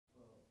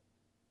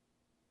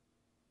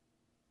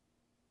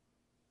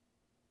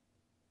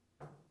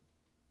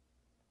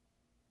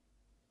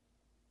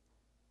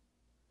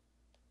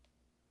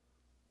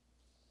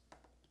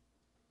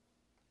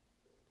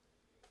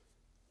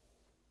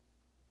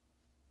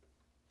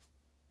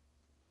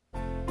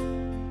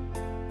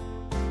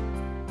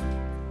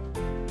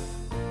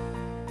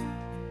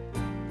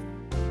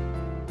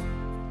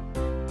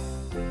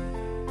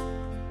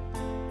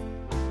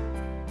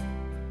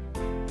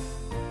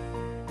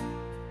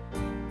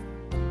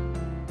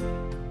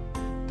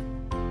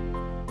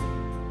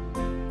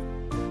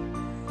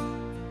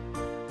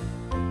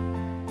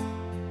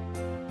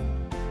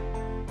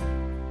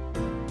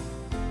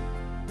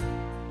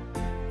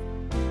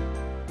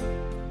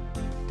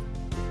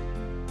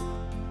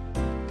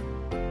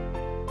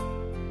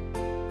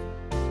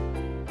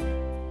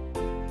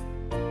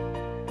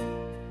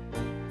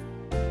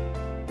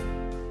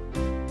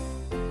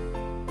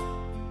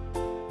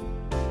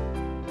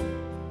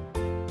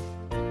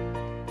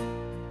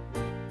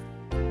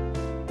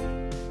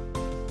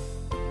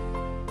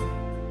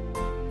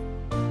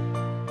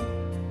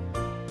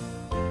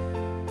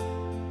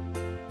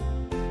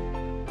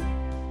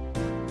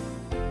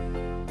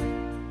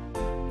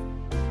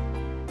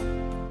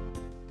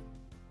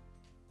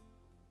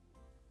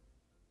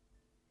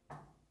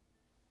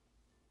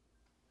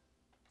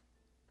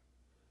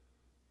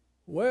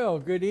Well,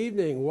 good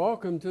evening.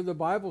 Welcome to the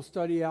Bible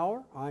Study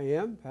Hour. I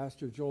am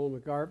Pastor Joel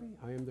McGarvey.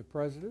 I am the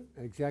President,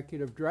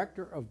 Executive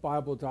Director of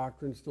Bible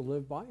Doctrines to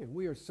Live By, and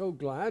we are so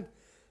glad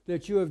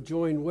that you have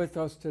joined with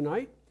us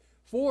tonight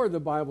for the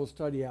Bible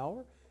Study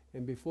Hour.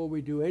 And before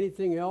we do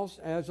anything else,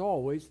 as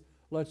always,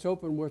 let's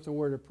open with a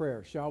word of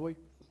prayer, shall we?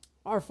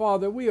 Our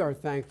Father, we are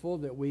thankful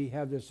that we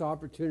have this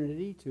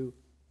opportunity to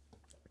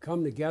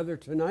come together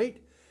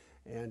tonight.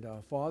 And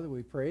Father,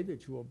 we pray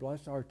that you will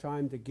bless our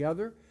time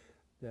together,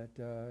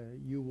 that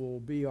you will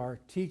be our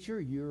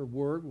teacher, your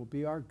word will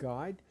be our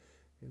guide,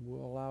 and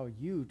we'll allow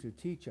you to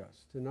teach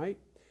us tonight.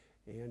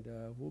 And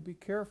we'll be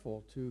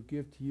careful to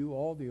give to you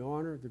all the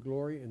honor, the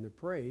glory, and the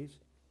praise.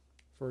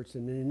 For it's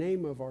in the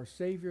name of our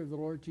Savior, the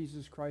Lord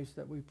Jesus Christ,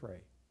 that we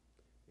pray.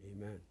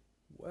 Amen.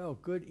 Well,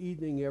 good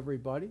evening,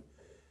 everybody.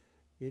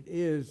 It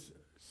is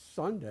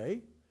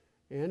Sunday,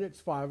 and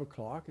it's 5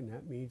 o'clock, and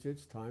that means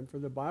it's time for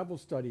the Bible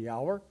Study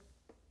Hour.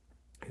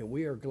 And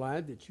we are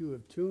glad that you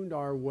have tuned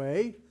our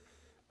way.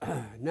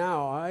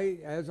 Now,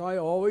 as I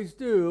always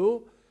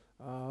do,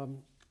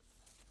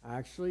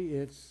 actually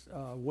it's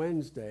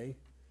Wednesday,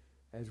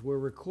 as we're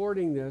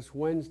recording this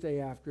Wednesday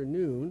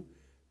afternoon,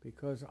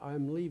 because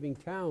I'm leaving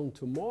town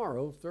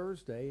tomorrow,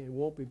 Thursday, and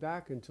won't be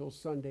back until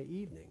Sunday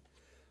evening.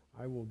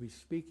 I will be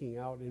speaking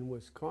out in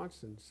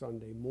Wisconsin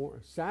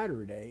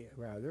Saturday,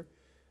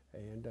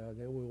 and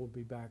then we will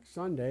be back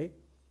Sunday.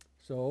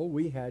 So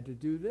we had to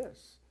do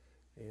this.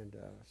 And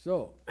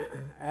so,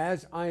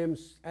 as I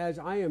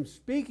am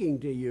speaking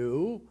to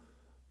you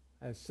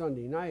as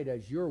Sunday night,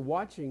 as you're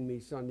watching me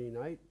Sunday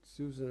night,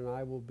 Susan and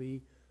I will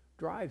be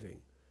driving,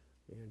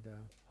 and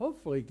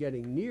hopefully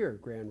getting near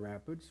Grand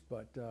Rapids,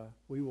 but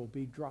we will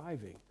be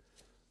driving.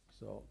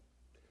 So,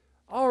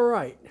 all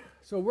right.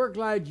 So we're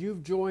glad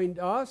you've joined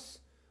us,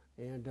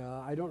 and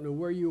I don't know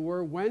where you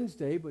were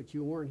Wednesday, but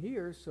you weren't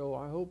here. So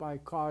I hope I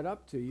caught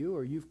up to you,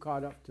 or you've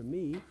caught up to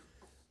me,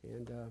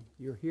 and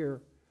you're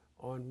here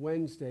on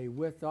Wednesday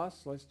with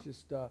us. Let's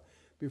just,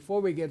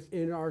 before we get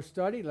in our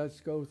study, let's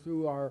go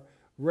through our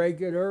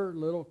regular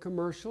little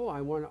commercial.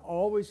 I want to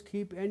always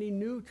keep any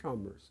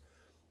newcomers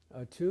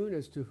attuned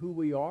as to who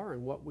we are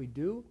and what we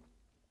do.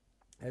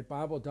 At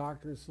Bible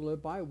Doctrines to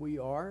Live By, we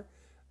are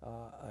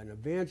an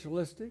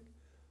evangelistic,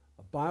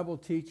 a Bible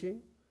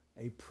teaching,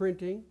 a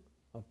printing,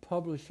 a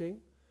publishing,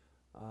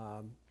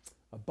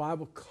 a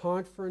Bible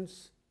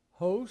conference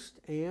host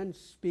and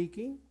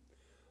speaking,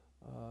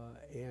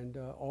 and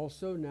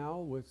also now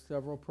with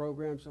several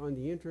programs on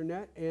the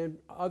internet and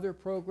other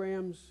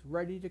programs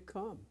ready to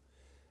come.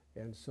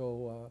 And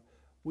so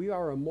we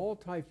are a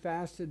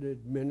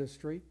multifaceted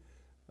ministry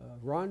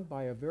run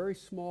by a very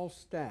small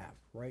staff.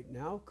 Right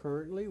now,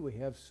 currently, we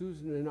have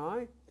Susan and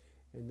I,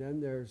 and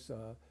then there's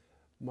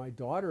my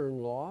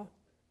daughter-in-law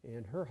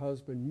and her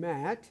husband,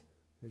 Matt.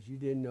 As you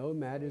didn't know,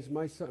 Matt is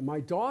my son, my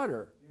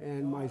daughter,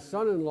 and my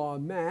son-in-law,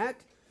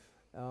 Matt,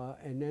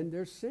 and then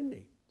there's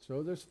Cindy.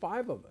 So there's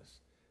 5 of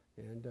us,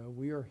 and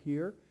we are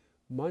here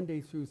Monday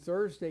through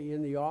Thursday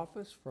in the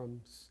office from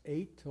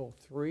 8 till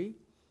 3,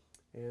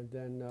 and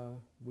then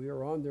we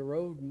are on the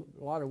road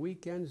a lot of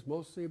weekends,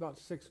 mostly about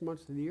 6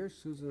 months of the year.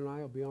 Susan and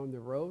I will be on the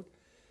road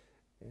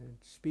and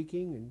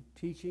speaking and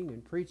teaching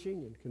and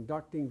preaching and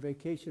conducting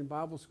vacation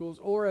Bible schools,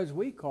 or as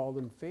we call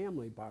them,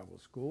 family Bible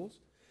schools.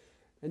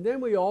 And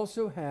then we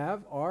also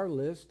have our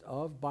list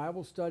of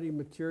Bible study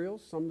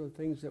materials, some of the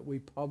things that we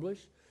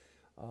publish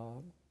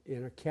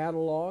in a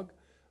catalog.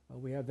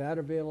 We have that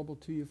available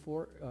to you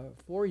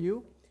for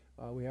you.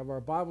 We have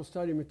our Bible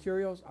study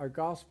materials, our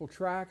gospel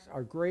tracts,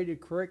 our graded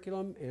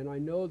curriculum, and I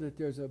know that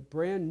there's a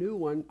brand new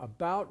one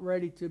about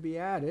ready to be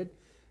added,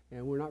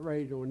 and we're not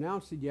ready to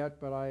announce it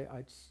yet, but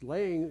it's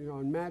laying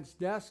on Matt's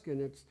desk,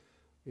 and it's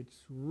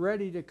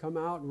ready to come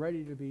out and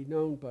ready to be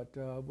known, but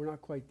we're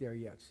not quite there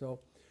yet. So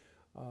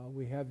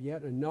we have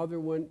yet another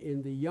one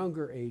in the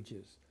younger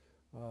ages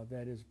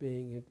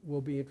that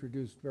will be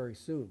introduced very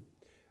soon.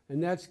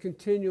 And that's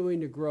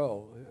continuing to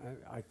grow.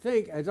 I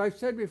think, as I've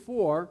said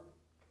before,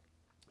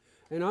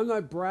 and I'm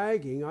not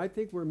bragging, I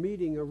think we're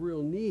meeting a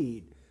real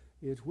need,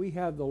 is we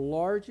have the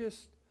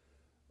largest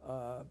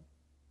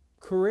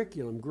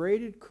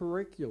graded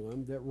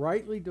curriculum that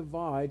rightly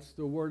divides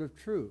the word of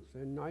truth.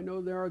 And I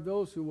know there are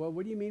those who, well,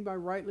 what do you mean by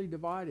rightly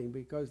dividing?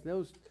 Because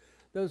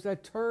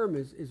that term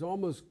is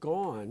almost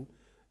gone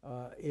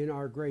in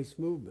our grace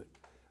movement.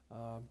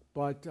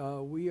 But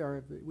we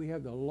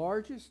have the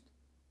largest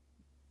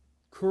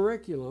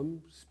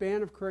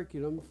span of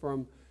curriculum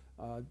from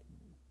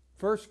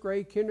first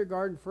grade,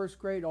 kindergarten, first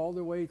grade, all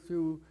the way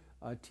through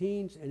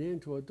teens and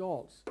into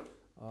adults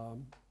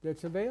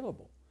that's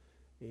available.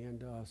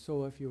 And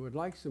so if you would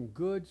like some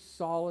good,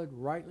 solid,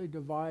 rightly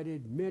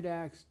divided,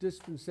 mid-acts,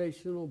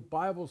 dispensational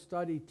Bible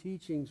study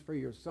teachings for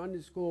your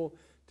Sunday school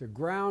to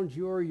ground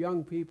your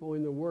young people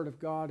in the Word of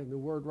God and the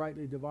Word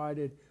rightly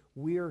divided,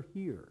 we're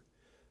here.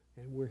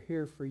 And we're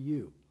here for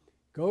you.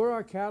 Go to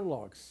our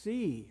catalog,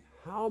 see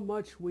how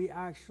much we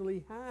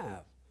actually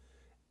have,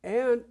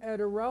 and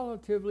at a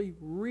relatively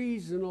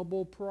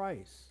reasonable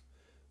price.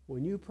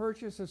 When you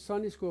purchase a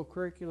Sunday school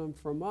curriculum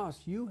from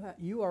us, you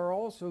are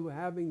also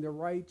having the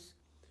rights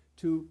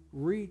to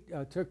make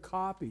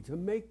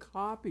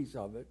copies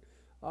of it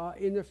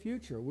in the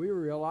future. We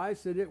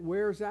realize that it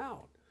wears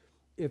out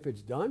if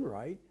it's done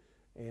right,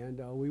 and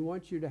we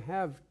want you to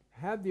have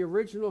the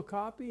original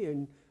copy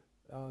and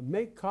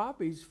make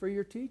copies for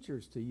your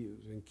teachers to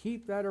use, and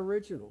keep that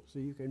original so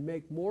you can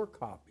make more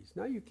copies.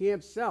 Now, you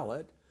can't sell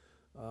it,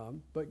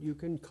 but you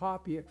can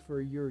copy it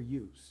for your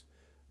use.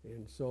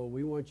 And so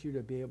we want you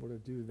to be able to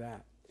do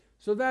that.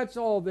 So that's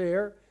all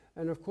there.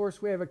 And of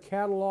course, we have a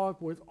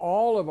catalog with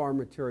all of our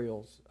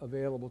materials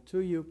available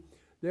to you.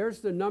 There's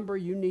the number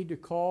you need to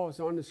call.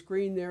 It's on the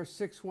screen there,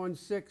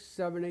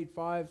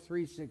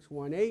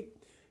 616-785-3618.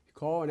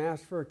 Call and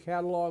ask for a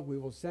catalog. We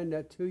will send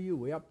that to you.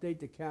 We update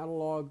the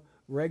catalog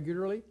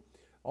regularly.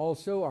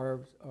 Also, our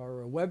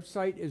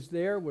website is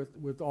there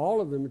with all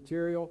of the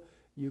material.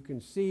 You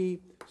can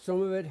see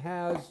some of it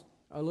has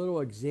a little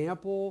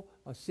example,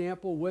 a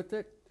sample with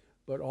it,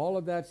 but all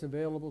of that's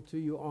available to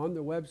you on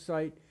the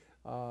website.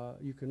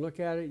 You can look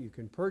at it, you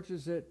can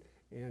purchase it,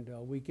 and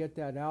we get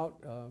that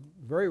out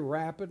very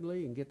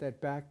rapidly and get that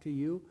back to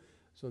you.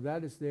 So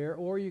that is there.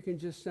 Or you can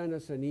just send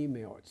us an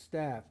email at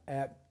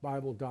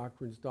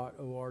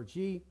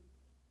staff@bibledoctrines.org,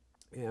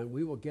 and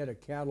we will get a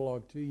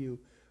catalog to you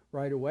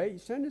right away. You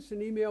send us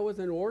an email with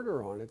an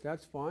order on it,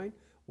 that's fine.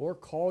 Or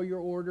call your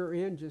order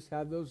in, just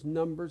have those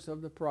numbers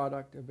of the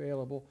product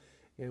available,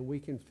 and we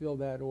can fill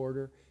that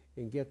order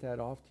and get that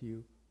off to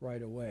you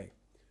right away.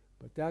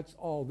 But that's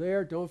all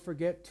there. Don't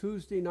forget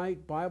Tuesday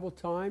night Bible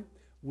time.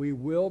 We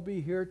will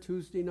be here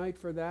Tuesday night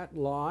for that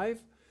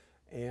live.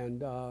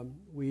 And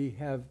we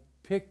have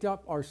picked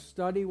up our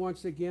study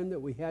once again that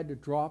we had to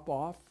drop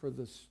off for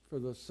the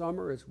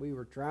summer as we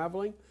were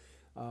traveling,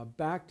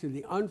 back to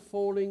the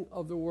unfolding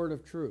of the Word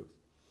of Truth.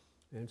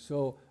 And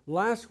so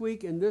last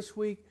week and this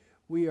week,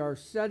 we are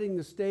setting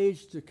the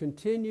stage to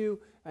continue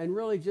and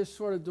really just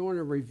sort of doing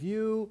a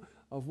review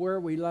of where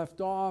we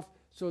left off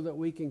so that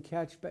we can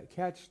catch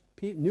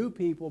new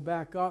people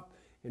back up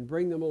and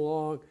bring them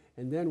along.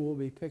 And then we'll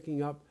be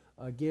picking up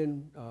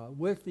again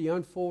with the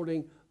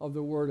unfolding of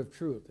the Word of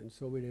Truth. And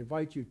so we'd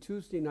invite you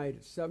Tuesday night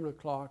at 7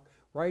 o'clock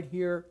right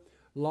here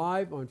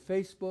live on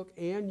Facebook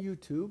and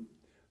YouTube.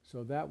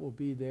 So that will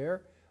be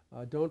there.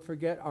 Don't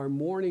forget our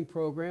morning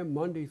program,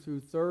 Monday through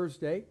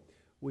Thursday.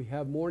 We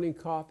have morning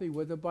coffee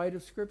with a bite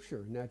of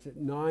Scripture, and that's at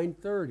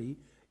 9:30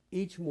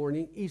 each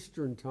morning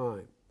Eastern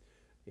Time.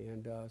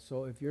 And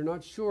so if you're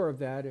not sure of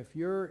that, if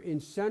you're in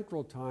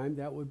Central Time,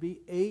 that would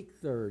be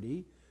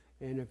 8:30.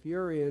 And if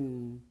you're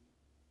in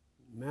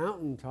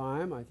Mountain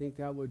Time, I think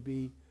that would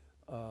be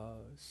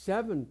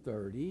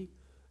 7:30.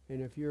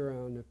 And if you're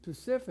on the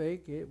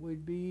Pacific, it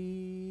would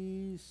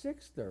be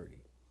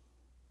 6:30.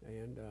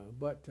 And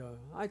but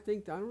I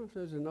don't know if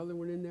there's another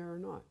one in there or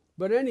not.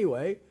 But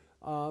anyway,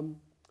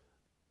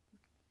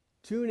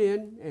 tune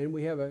in, and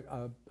we have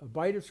a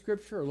bite of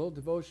Scripture, a little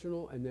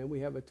devotional, and then we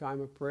have a time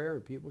of prayer,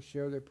 and people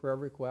share their prayer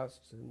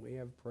requests, and we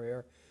have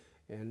prayer.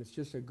 And it's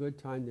just a good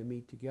time to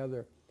meet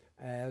together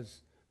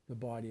as the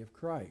body of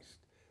Christ.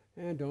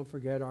 And don't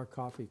forget our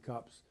coffee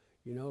cups.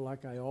 You know,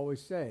 like I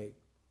always say,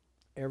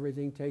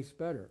 everything tastes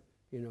better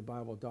in a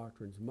Bible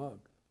Doctrines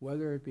mug.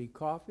 Whether it be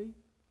coffee,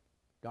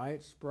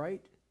 Diet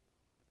Sprite,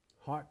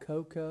 hot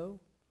cocoa,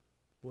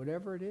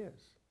 whatever it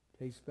is,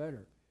 tastes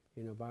better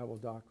in a Bible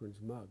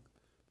Doctrines mug.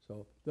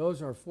 So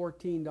those are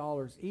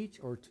 $14 each,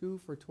 or 2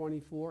 for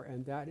 $24,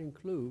 and that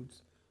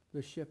includes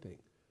the shipping.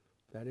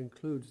 That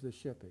includes the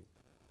shipping.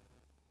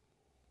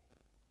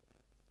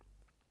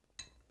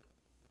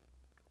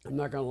 I'm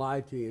not going to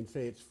lie to you and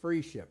say it's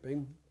free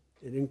shipping.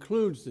 It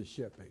includes the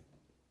shipping.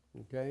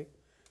 Okay?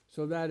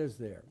 So that is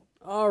there.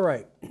 All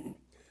right.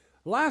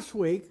 Last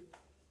week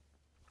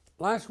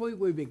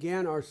we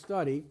began our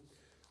study,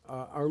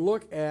 our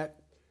look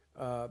at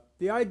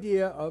the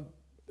idea of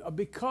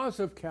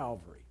because of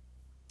Calvary.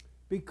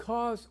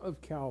 Because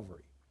of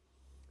Calvary.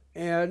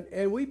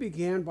 And we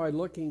began by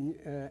looking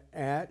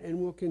at, and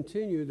we'll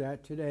continue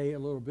that today a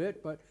little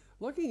bit, but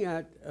looking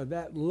at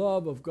that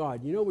love of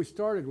God. You know, we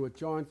started with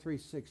John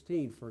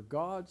 3:16, for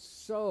God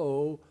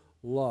so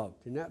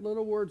loved. And that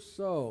little word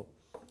so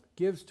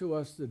gives to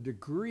us the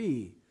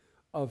degree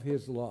of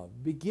his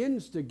love,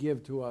 begins to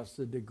give to us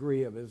the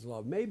degree of his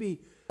love. Maybe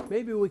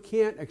we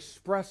can't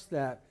express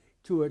that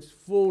to its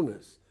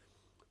fullness,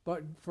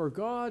 but for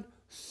God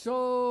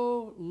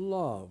so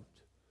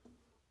loved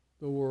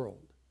the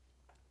world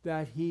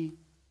that he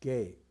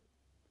gave.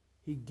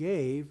 He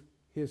gave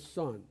his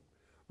Son.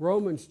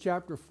 Romans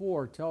chapter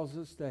 4 tells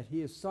us that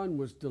his Son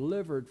was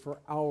delivered for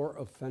our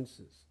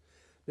offenses.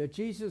 That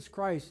Jesus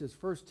Christ, as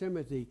 1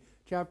 Timothy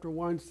chapter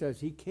 1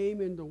 says, he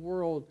came in the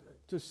world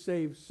to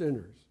save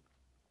sinners.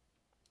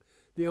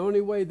 The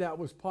only way that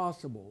was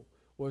possible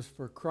was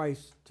for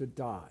Christ to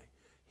die.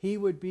 He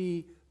would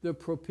be the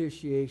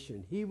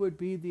propitiation. He would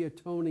be the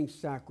atoning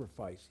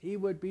sacrifice. He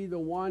would be the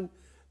one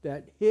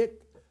that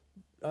hit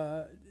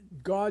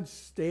God's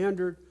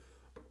standard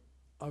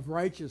of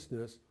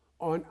righteousness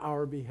on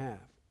our behalf.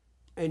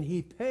 And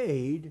he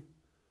paid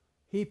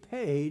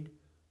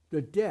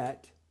the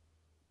debt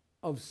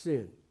of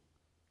sin,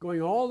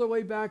 going all the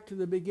way back to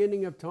the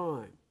beginning of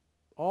time,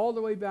 all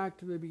the way back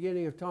to the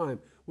beginning of time,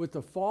 with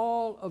the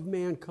fall of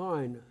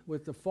mankind,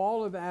 with the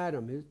fall of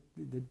Adam,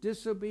 the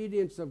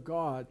disobedience of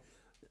God,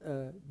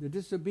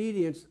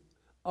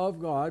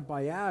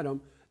 by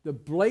Adam, the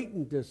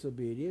blatant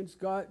disobedience.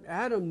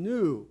 Adam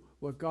knew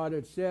what God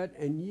had said,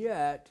 and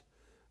yet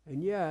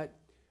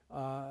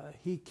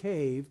he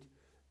caved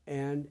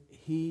and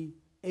he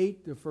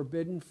ate the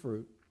forbidden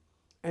fruit.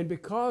 And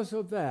because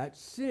of that,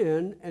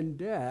 sin and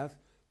death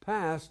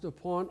passed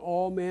upon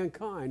all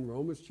mankind.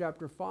 Romans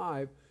chapter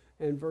 5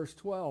 and verse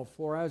 12.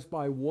 For as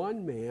by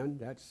one man,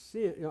 that's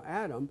sin,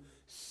 Adam,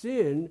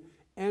 sin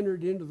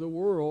entered into the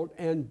world,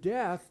 and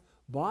death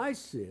by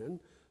sin,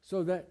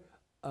 so that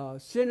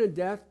sin and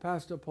death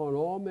passed upon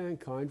all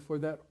mankind, for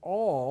that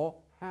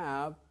all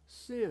have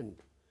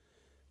sinned.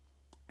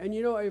 And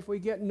if we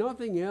get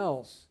nothing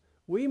else,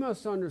 we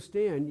must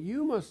understand,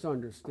 you must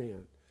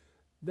understand,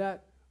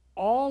 that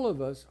all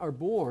of us are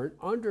born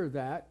under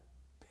that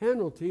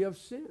penalty of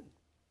sin.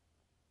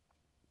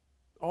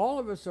 All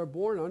of us are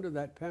born under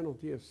that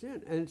penalty of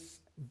sin.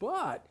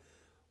 But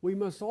we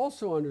must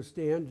also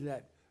understand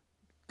that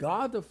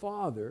God the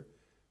Father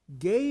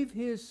gave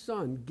his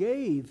Son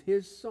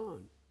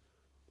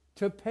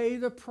to pay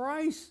the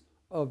price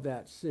of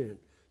that sin,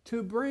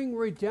 to bring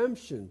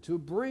redemption, to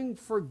bring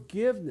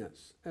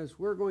forgiveness, as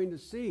we're going to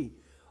see.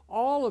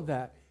 All of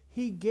that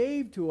he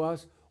gave to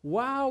us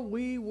while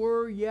we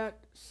were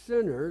yet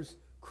sinners.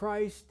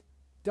 Christ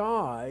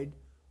died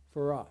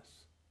for us.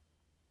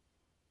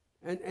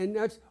 And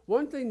that's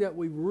one thing that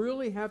we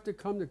really have to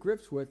come to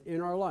grips with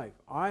in our life.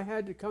 I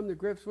had to come to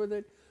grips with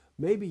it.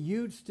 Maybe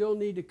you'd still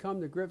need to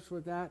come to grips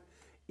with that,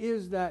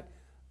 is that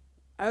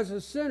as a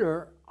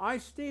sinner, I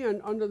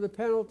stand under the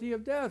penalty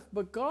of death.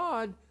 But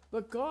God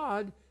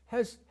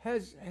has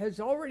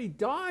already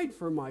died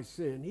for my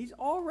sin. He's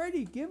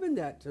already given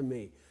that to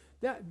me.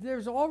 That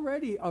there's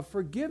already a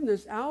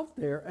forgiveness out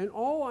there, and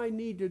all I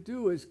need to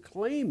do is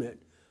claim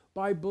it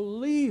by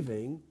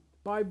believing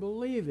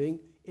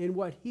in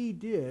what he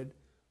did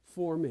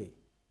for me.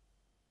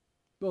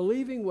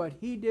 Believing what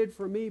he did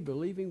for me,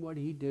 believing what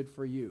he did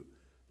for you.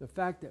 The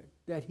fact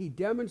that he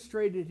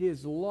demonstrated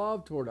his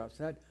love toward us,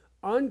 that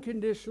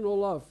unconditional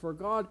love. For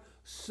God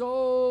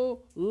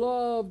so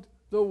loved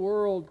the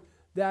world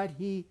that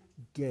he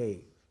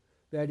gave.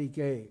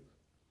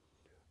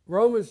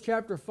 Romans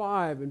chapter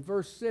 5 and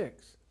verse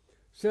 6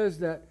 says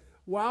that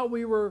while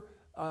we were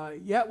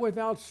yet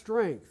without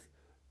strength,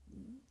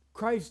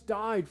 Christ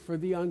died for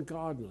the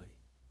ungodly.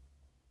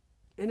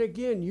 And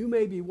again, you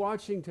may be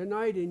watching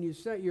tonight and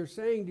you're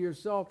saying to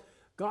yourself,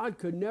 God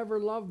could never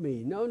love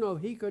me. No,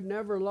 he could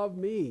never love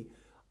me.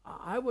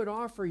 I would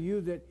offer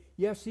you that,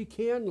 yes, he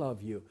can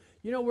love you.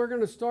 We're going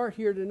to start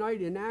here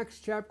tonight in Acts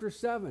chapter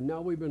 7.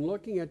 Now, we've been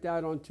looking at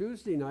that on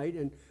Tuesday night,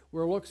 and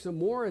we'll look some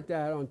more at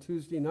that on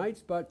Tuesday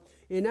nights. But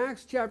in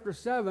Acts chapter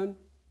 7,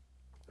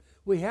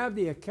 we have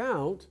the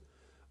account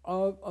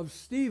of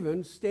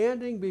Stephen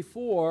standing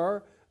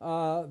before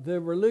the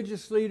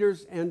religious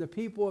leaders and the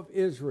people of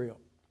Israel.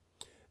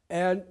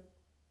 And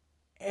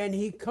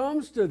he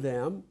comes to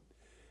them,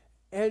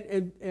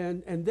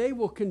 and they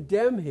will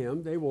condemn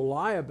him. They will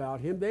lie about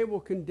him. They will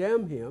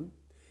condemn him,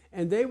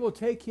 and they will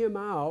take him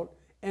out,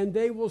 and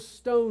they will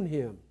stone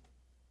him.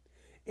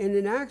 And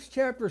in Acts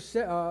chapter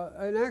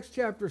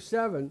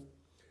 7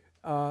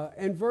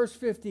 and verse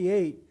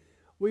 58,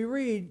 we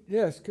read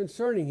this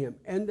concerning him.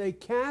 And they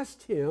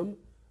cast him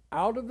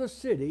out of the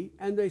city,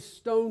 and they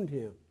stoned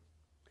him.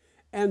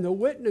 And the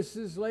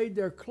witnesses laid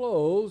their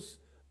clothes,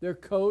 their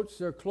coats,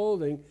 their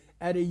clothing,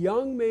 at a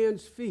young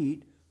man's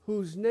feet,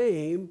 whose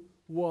name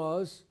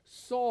was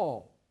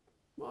Saul.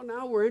 Well,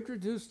 now we're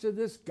introduced to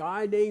this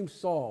guy named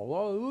Saul.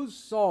 Well, who's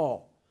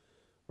Saul?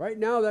 Right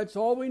now, that's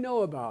all we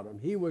know about him.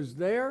 He was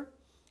there.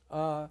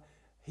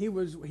 He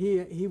was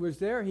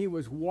there. He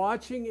was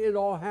watching it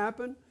all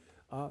happen.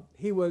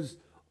 He was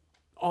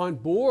on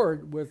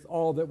board with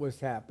all that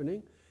was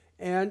happening.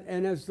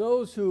 And as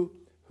those who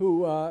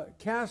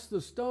cast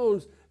the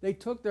stones, they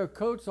took their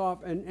coats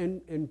off,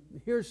 and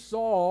here's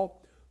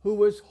Saul, who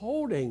was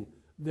holding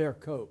their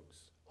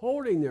coats.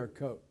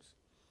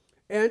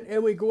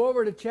 And we go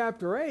over to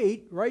chapter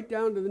 8, right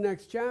down to the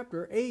next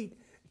chapter, 8,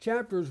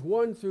 chapters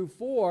 1 through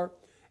 4,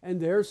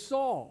 and there's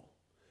Saul.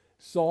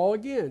 Saul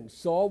again.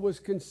 Saul was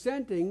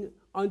consenting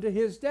unto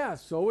his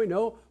death. So we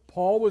know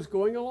Paul was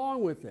going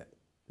along with it.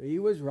 He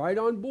was right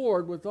on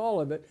board with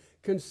all of it,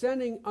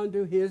 consenting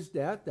unto his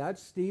death.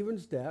 That's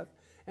Stephen's death.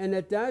 And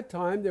at that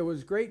time, there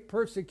was great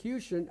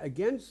persecution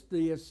against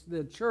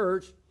the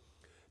church.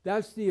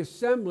 That's the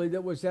assembly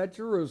that was at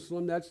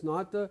Jerusalem. That's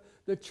not the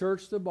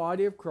church, the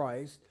body of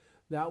Christ.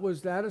 That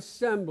was that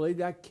assembly,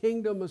 that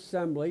kingdom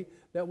assembly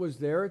that was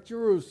there at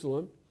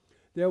Jerusalem.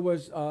 There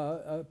was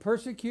a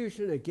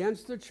persecution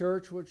against the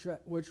church,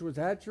 which was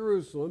at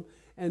Jerusalem,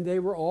 and they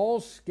were all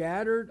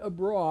scattered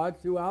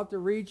abroad throughout the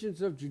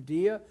regions of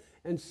Judea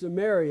and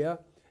Samaria,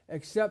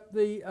 except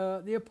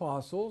the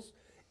apostles.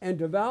 And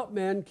devout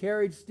men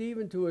carried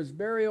Stephen to his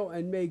burial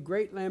and made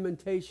great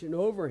lamentation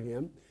over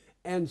him.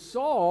 And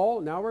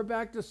Saul, now we're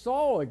back to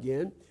Saul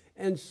again,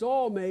 and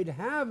Saul made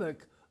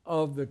havoc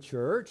of the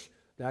church,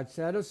 that's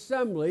that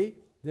assembly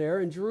there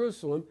in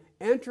Jerusalem,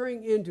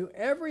 entering into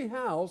every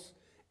house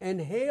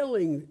and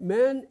hailing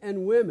men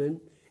and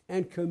women,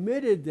 and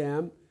committed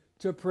them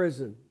to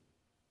prison.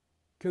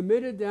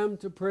 Committed them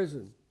to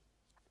prison.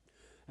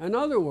 In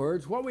other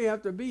words, what we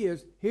have to be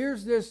is,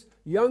 here's this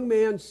young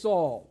man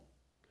Saul,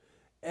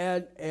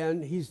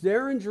 and he's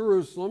there in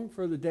Jerusalem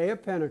for the day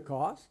of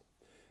Pentecost,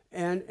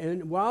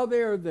 and while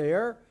they're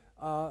there,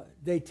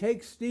 they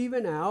take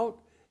Stephen out,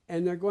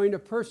 and they're going to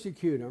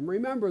persecute him.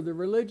 Remember, the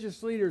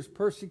religious leaders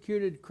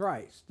persecuted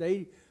Christ.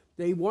 They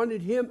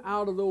wanted him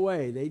out of the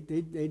way. They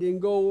didn't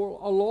go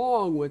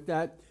along with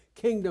that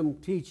kingdom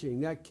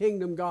teaching, that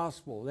kingdom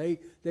gospel.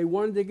 They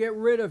wanted to get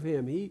rid of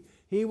him.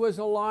 He was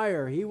a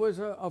liar. He was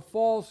a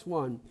false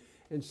one.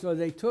 And so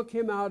they took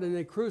him out and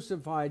they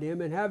crucified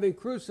him. And having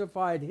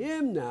crucified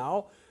him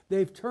now,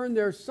 they've turned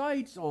their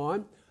sights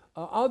on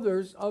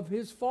others of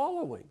his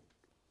following,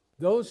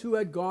 those who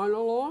had gone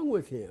along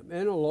with him.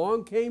 And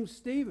along came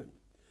Stephen.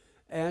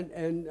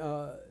 And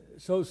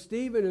so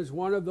Stephen is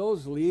one of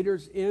those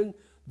leaders in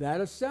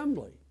that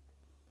assembly.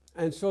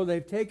 And so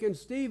they've taken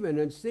Stephen,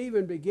 and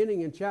Stephen,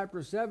 beginning in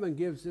chapter 7,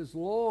 gives this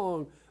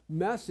long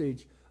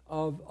message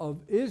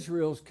of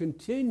Israel's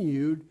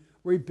continued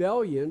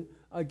rebellion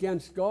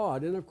against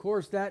God. And of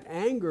course that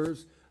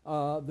angers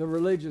the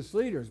religious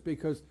leaders,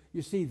 because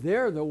you see,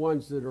 they're the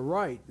ones that are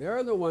right.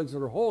 They're the ones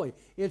that are holy.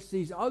 It's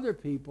these other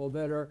people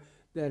that are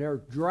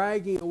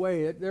dragging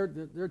away.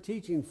 They're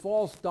teaching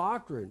false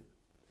doctrine.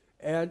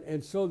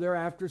 And so they're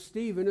after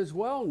Stephen as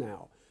well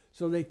now.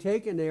 So they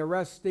take and they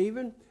arrest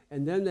Stephen,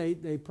 and then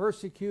they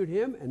persecute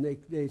him, and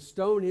they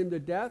stone him to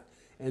death.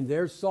 And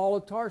there's Saul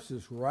of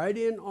Tarsus right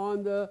in it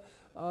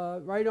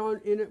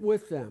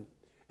with them.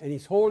 And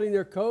he's holding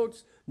their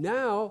coats.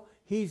 Now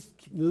he's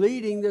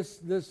leading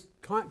this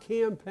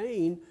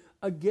campaign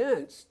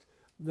against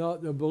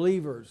the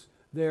believers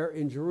there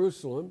in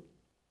Jerusalem.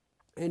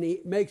 And he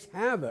makes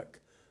havoc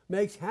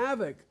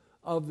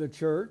of the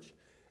church,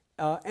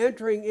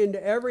 entering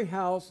into every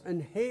house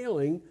and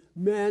hailing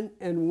men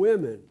and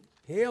women.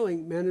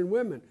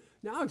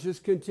 Now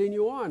just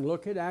continue on.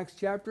 Look at Acts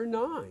chapter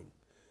 9.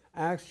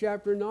 Acts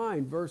chapter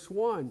 9, verse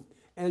 1.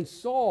 And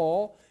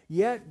Saul,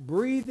 yet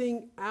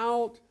breathing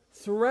out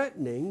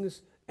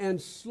threatenings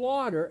and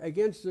slaughter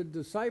against the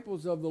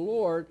disciples of the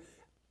Lord,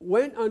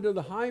 went unto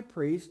the high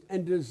priest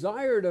and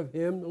desired of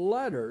him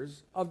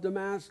letters of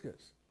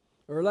Damascus,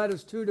 or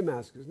letters to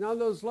Damascus. Now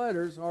those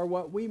letters are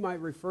what we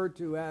might refer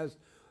to as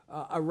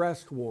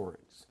arrest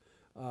warrants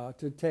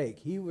to take.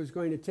 He was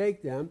going to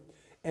take them,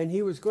 and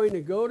he was going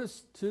to go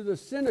to the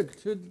synagogue,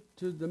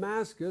 to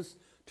Damascus,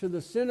 to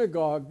the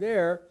synagogue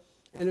there,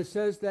 and it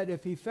says that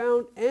if he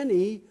found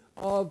any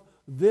of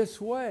this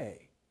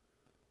way.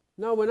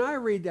 Now when I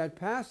read that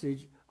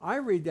passage, I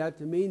read that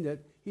to mean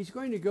that he's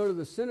going to go to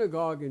the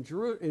synagogue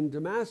in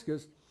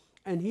Damascus,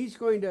 and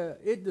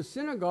the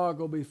synagogue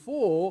will be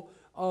full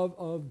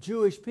of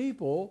Jewish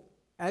people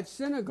at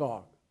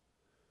synagogue.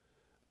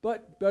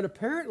 But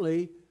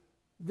apparently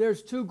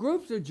there's two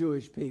groups of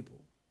Jewish people.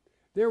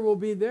 There will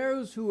be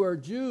those who are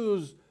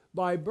Jews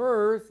by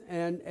birth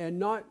and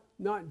not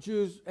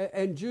Jews,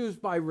 and Jews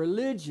by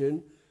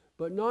religion,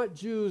 but not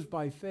Jews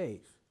by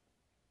faith.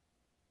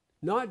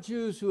 Not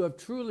Jews who have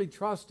truly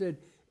trusted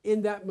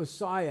in that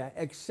Messiah,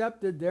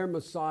 accepted their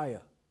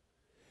Messiah.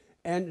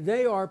 And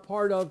they are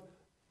part of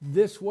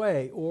this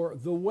way, or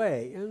the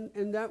way.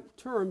 And that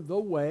term, the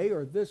way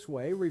or this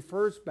way,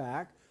 refers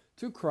back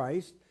to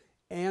Christ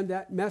and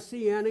that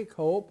messianic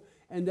hope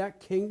and that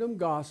kingdom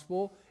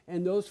gospel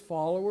and those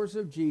followers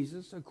of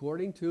Jesus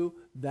according to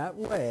that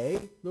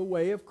way, the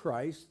way of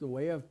Christ, the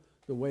way of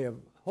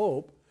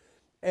hope.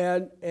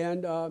 And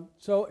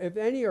so if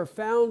any are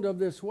found of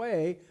this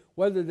way,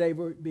 whether they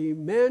be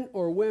men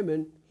or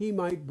women, he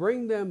might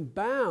bring them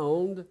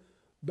bound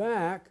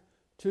back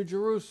to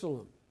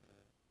Jerusalem.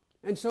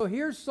 And so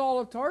here's Saul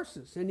of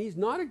Tarsus, and he's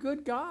not a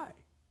good guy.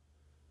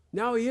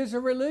 Now he is a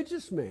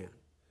religious man,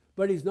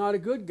 but he's not a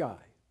good guy.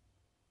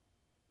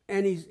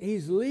 And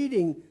he's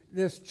leading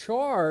this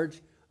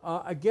charge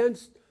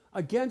against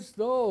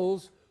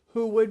those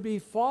who would be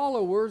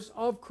followers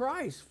of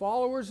Christ,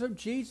 followers of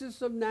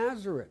Jesus of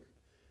Nazareth,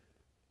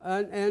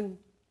 and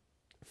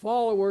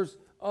followers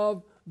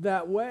of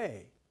that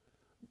way.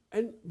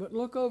 But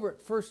look over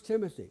at 1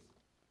 Timothy.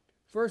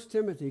 1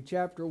 Timothy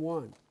chapter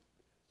 1.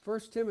 1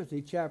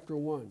 Timothy chapter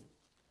 1.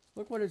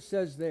 Look what it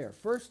says there.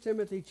 1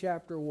 Timothy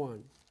chapter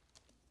 1.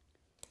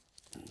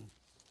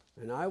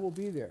 And I will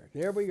be there.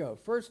 There we go.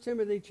 1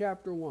 Timothy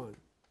chapter 1.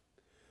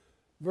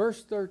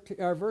 Verse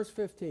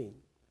 15.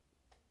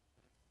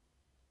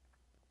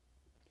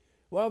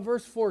 Well,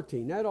 verse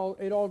 14,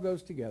 it all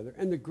goes together.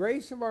 And the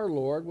grace of our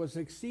Lord was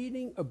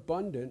exceeding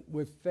abundant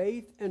with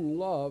faith and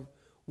love,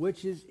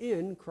 which is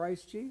in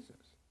Christ Jesus.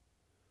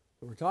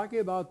 So we're talking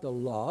about the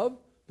love,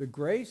 the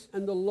grace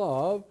and the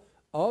love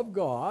of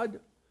God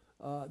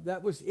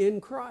that was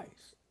in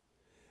Christ.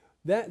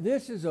 That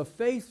this is a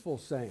faithful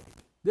saying.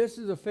 This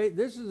is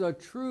a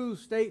true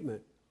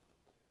statement.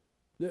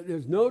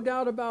 There's no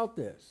doubt about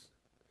this.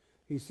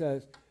 He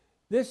says,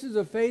 this is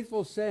a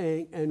faithful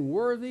saying and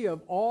worthy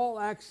of all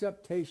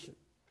acceptation.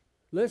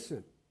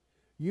 Listen,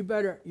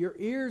 your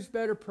ears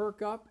better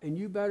perk up, and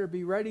you better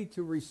be ready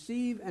to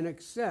receive and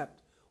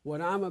accept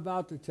what I'm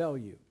about to tell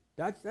you.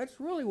 That's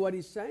really what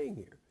he's saying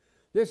here.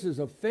 This is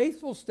a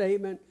faithful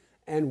statement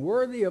and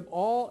worthy of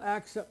all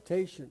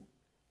acceptation.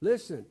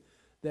 Listen,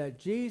 that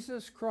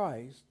Jesus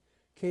Christ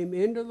came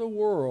into the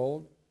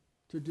world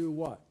to do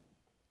what?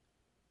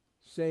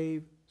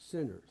 Save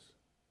sinners.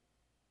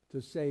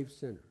 To save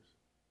sinners.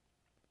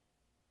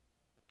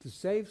 To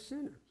save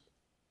sinners.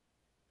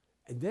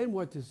 And then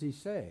what does he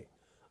say?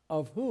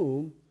 Of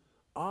whom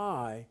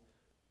I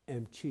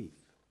am chief.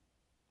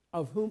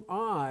 Of whom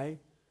I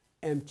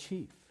am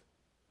chief.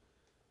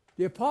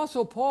 The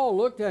Apostle Paul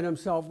looked at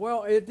himself,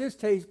 well,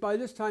 by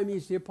this time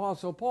he's the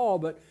Apostle Paul,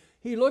 but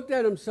he looked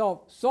at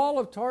himself, Saul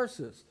of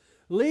Tarsus,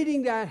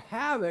 leading that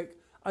havoc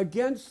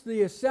against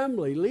the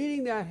assembly,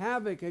 leading that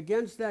havoc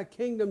against that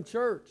kingdom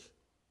church,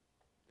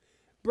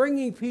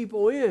 bringing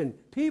people in,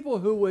 people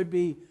who would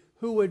be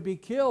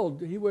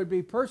killed, he would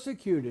be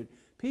persecuted,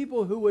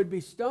 people who would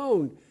be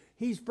stoned.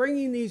 He's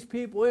bringing these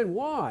people in.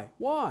 Why?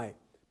 Why?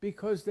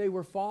 Because they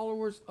were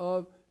followers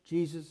of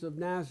Jesus of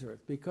Nazareth,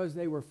 because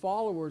they were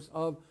followers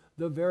of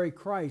the very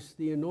Christ,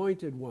 the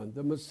anointed one,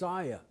 the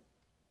Messiah.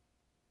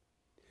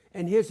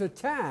 And his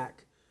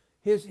attack,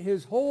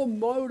 his whole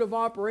mode of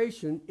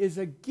operation is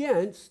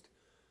against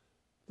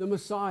the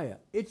Messiah.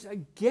 It's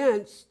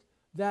against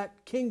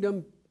that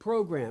kingdom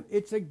program.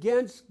 It's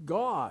against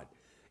God.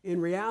 In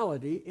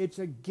reality, it's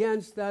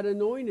against that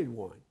anointed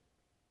one.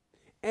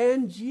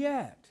 And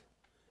yet,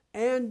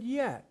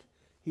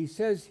 he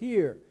says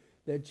here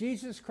that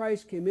Jesus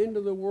Christ came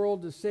into the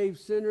world to save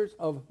sinners,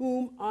 of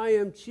whom I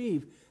am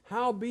chief.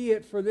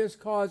 Howbeit for this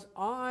cause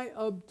I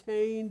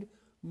obtained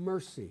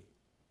mercy.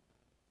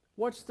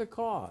 What's the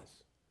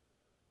cause?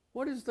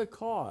 What is the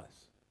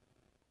cause?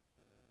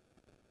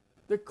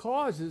 The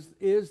cause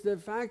is the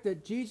fact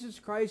that Jesus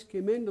Christ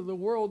came into the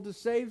world to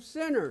save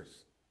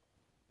sinners.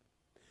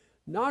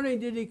 Not only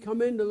did he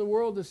come into the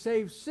world to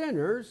save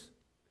sinners,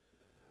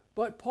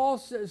 but Paul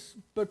says,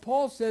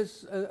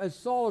 as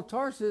Saul of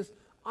Tarsus,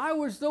 I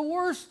was the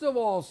worst of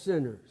all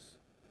sinners.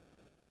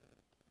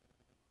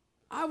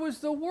 I was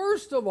the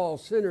worst of all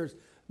sinners.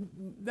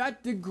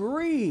 That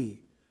degree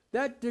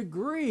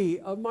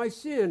of my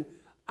sin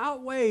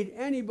outweighed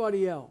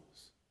anybody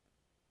else.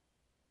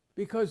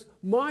 Because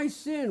my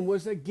sin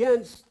was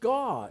against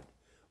God.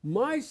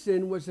 My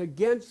sin was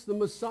against the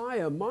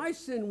Messiah. My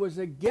sin was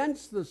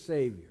against the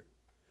Savior.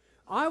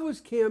 I was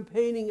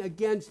campaigning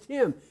against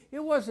him.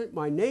 It wasn't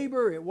my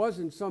neighbor. It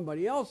wasn't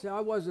somebody else.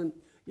 I wasn't,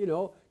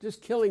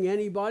 just killing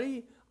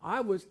anybody.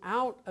 I was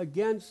out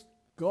against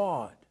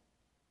God.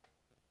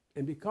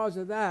 And because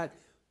of that,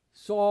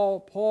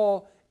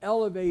 Paul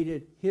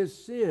elevated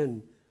his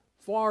sin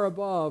far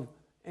above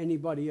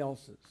anybody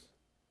else's.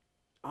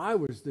 I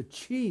was the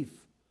chief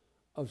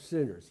of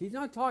sinners. He's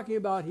not talking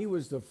about he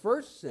was the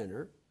first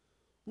sinner.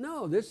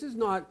 No, this is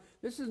not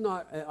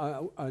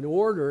an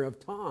order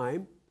of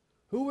time.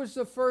 Who was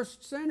the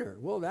first sinner?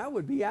 Well, that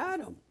would be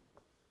Adam.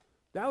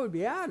 That would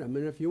be Adam.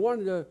 And if you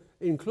wanted to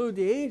include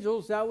the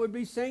angels, that would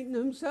be Satan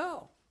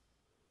himself.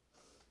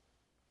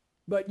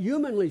 But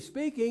humanly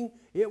speaking,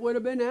 it would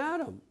have been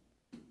Adam.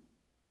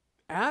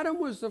 Adam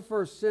was the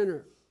first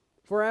sinner.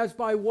 For as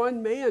by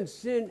one man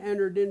sin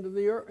entered into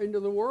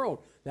the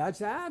world.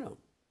 That's Adam.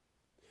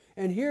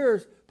 And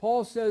here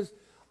Paul says,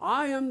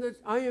 I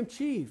am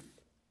chief.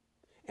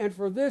 And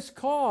for this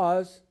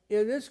cause,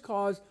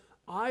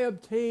 I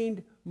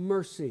obtained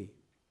mercy.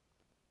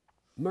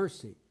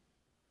 Mercy.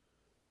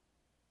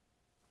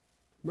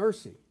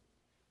 Mercy.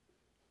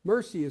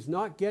 Mercy is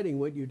not getting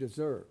what you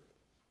deserve.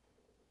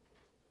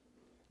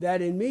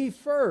 That in me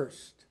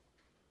first.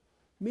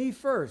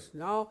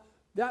 Now,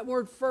 that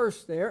word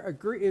first there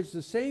is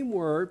the same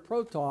word,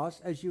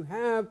 protos, as you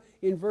have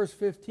in verse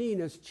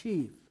 15 as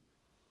chief.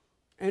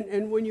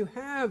 And when you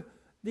have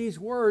these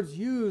words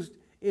used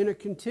in a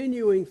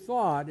continuing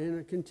thought, in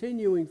a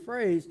continuing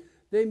phrase,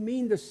 they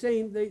mean the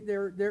same,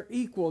 they're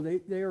equal,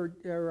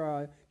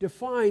 they're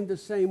defined the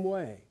same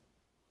way.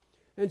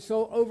 And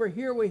so over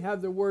here we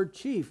have the word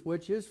chief,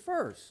 which is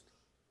first.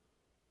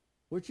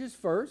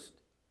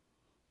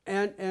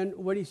 And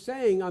what he's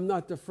saying, I'm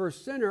not the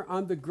first sinner,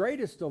 I'm the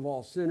greatest of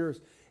all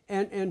sinners.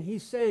 And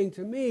he's saying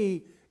to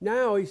me,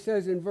 now he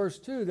says in verse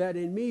 2, that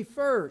in me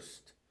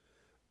first,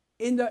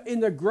 in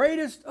the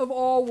greatest of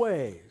all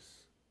ways,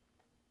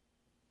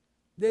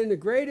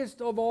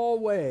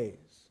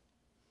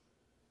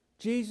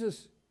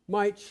 Jesus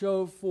might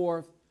show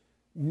forth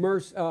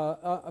mercy,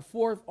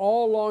 forth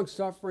all long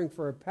suffering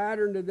for a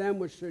pattern to them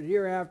which should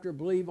hereafter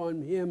believe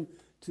on him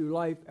to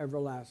life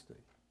everlasting.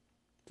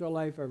 To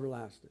life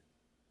everlasting.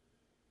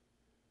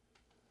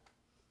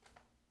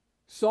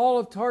 Saul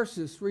of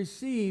Tarsus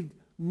received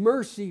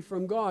mercy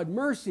from God.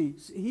 Mercy.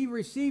 He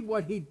received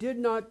what he did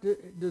not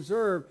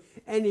deserve,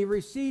 and he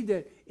received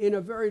it in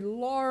a very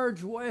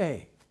large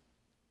way.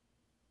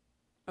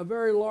 A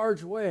very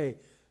large way.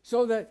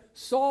 So that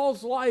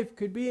Saul's life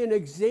could be an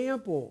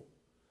example.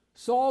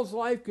 Saul's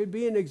life could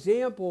be an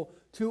example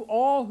to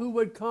all who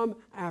would come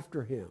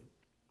after him.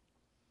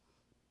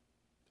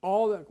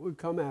 All that would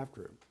come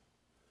after him.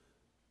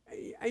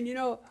 And you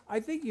know, I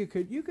think you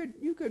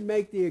could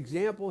make the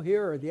example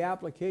here, or the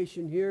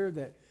application here,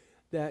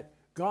 that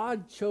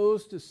God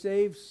chose to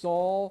save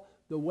Saul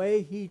the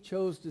way he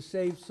chose to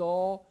save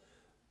Saul,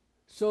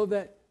 so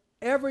that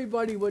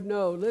everybody would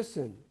know,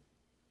 listen,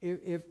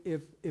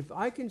 if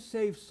I can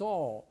save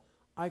Saul,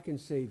 I can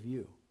save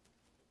you.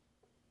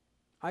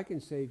 I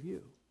can save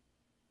you.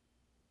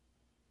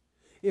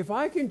 If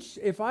I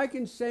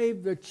can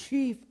save the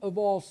chief of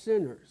all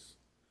sinners,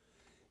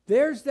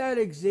 there's that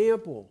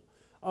example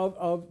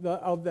of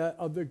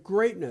the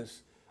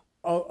greatness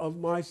of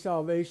my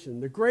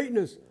salvation, the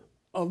greatness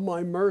of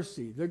my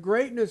mercy, the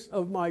greatness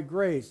of my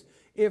grace.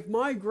 If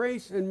my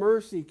grace and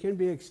mercy can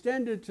be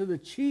extended to the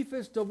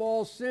chiefest of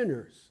all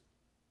sinners,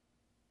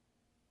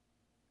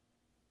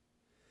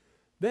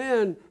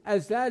 then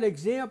as that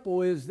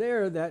example is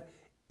there, that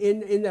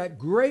in that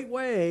great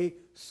way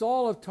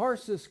Saul of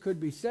Tarsus could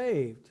be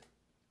saved,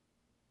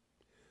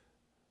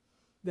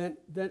 then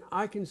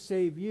I can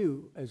save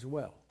you as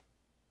well.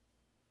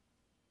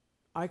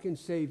 I can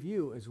save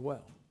you as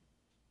well.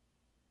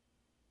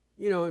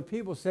 You know, and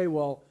people say,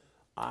 well,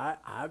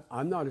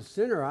 I'm not a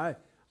sinner.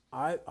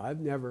 I've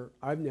never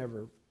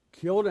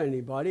killed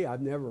anybody.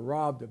 I've never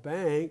robbed a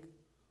bank.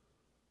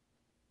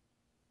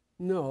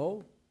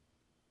 No.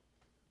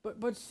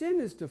 But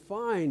sin is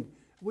defined.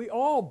 We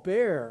all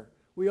bear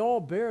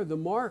the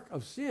mark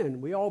of sin.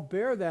 We all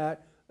bear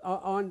that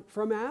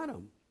from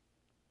Adam.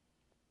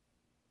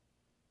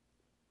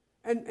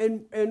 And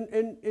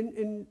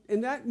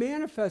that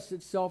manifests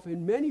itself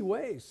in many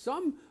ways,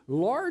 some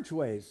large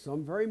ways,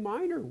 some very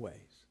minor ways.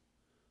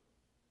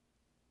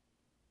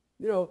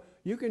 You know,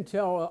 you can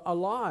tell a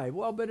lie,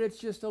 well, but it's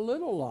just a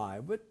little lie.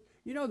 But,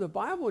 you know, the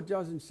Bible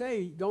doesn't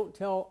say thou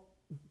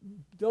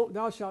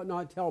shalt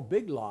not tell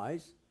big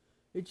lies.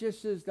 It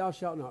just says thou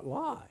shalt not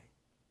lie.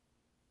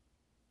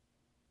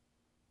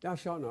 Thou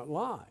shalt not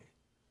lie.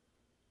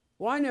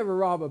 Well, I never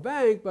rob a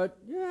bank, but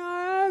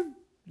yeah,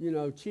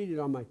 I've cheated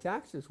on my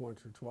taxes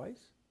once or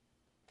twice.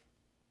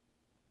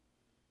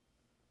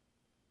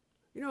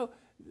 You know,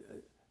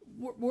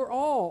 we're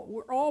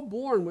all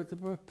born with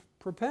the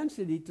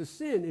propensity to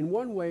sin in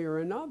one way or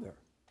another.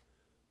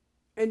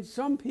 And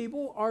some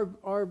people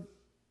are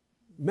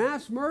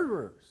mass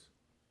murderers.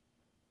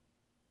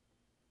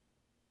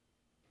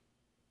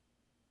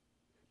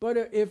 But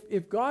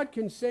if God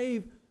can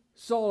save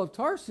Saul of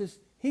Tarsus,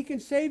 he can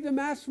save the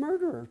mass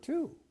murderer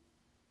too.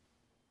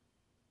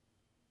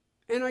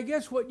 And I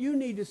guess what you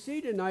need to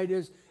see tonight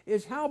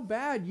is how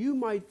bad you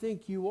might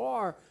think you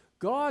are.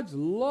 God's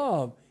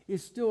love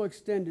is still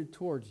extended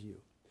towards you.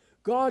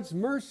 God's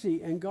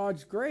mercy and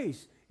God's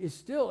grace is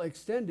still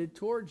extended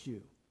towards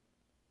you.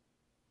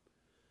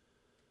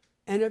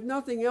 And if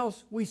nothing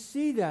else, we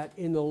see that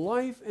in the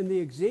life and the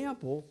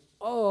example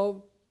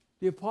of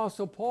the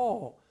Apostle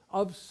Paul,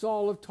 of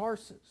Saul of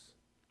Tarsus.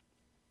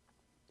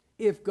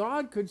 If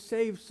God could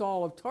save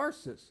Saul of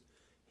Tarsus,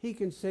 he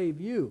can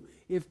save you.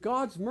 If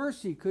God's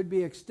mercy could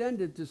be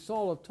extended to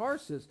Saul of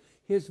Tarsus,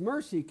 his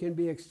mercy can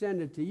be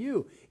extended to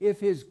you.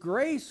 If his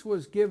grace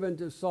was given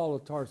to Saul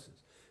of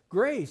Tarsus,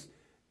 grace,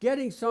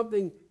 getting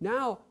something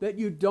now that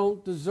you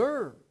don't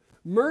deserve.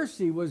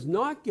 Mercy was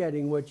not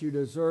getting what you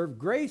deserve.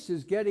 Grace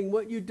is getting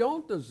what you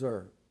don't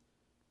deserve.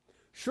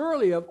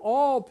 Surely of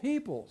all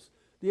peoples,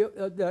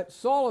 that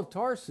Saul of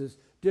Tarsus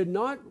did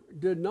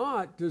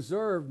not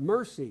deserve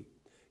mercy,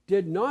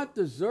 did not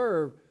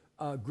deserve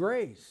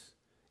grace.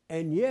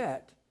 And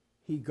yet,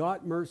 he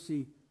got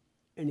mercy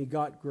and he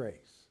got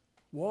grace.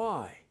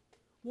 Why?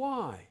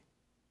 Why?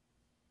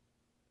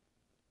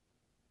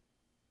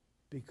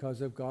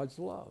 Because of God's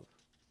love.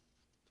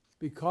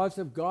 Because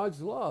of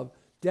God's love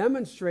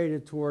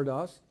demonstrated toward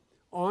us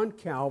on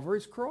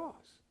Calvary's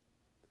cross.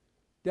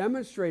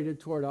 Demonstrated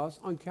toward us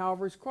on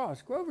Calvary's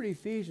cross. Go over to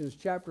Ephesians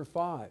chapter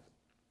 5.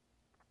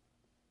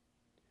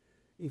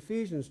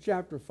 Ephesians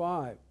chapter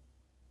 5.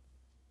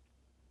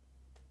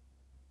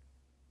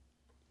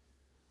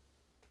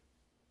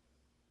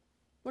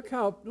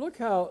 Look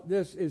how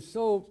this is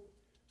so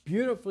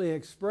beautifully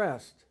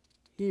expressed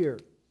here.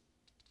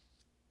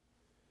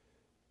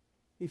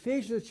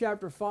 Ephesians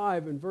chapter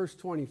 5 and verse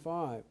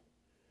 25,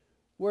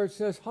 where it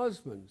says,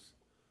 husbands,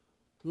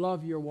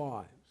 love your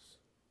wives,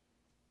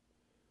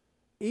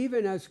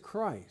 even as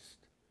Christ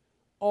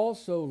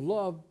also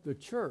loved the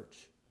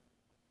church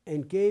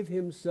and gave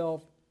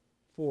himself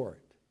for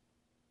it.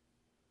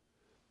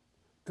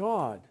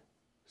 God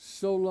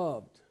so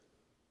loved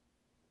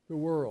the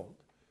world.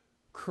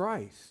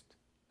 Christ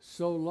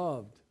so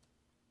loved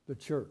the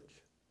church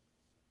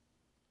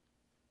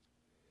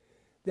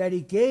that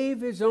he gave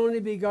his only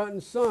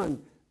begotten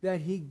Son, that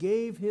he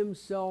gave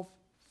himself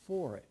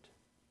for it.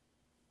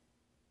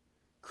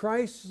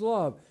 Christ's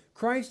love,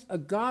 Christ's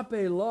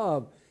agape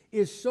love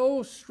is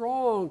so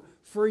strong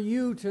for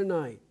you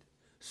tonight.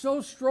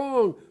 So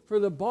strong for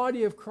the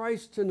body of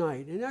Christ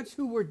tonight. And that's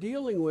who we're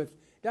dealing with.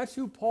 That's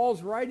who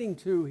Paul's writing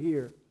to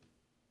here.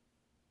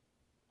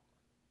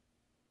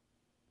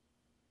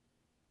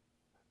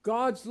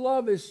 God's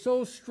love is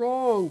so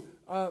strong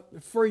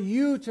for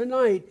you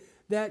tonight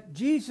that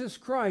Jesus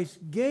Christ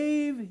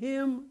gave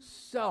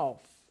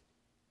himself.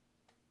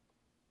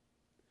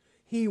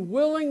 He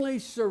willingly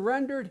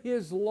surrendered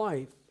his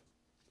life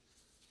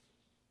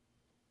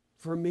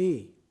for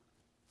me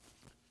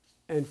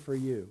and for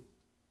you.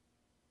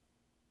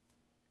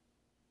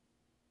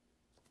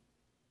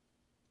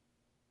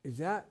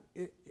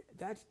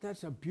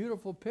 That's a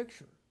beautiful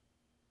picture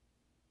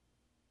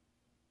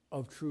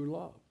of true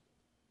love.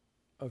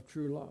 Of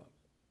true love.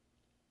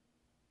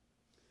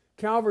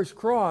 Calvary's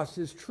cross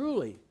is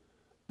truly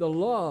the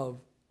love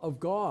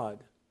of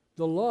God,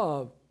 the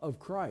love of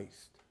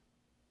Christ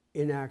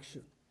in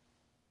action.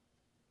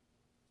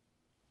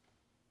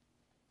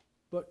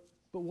 But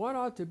what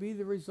ought to be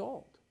the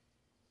result?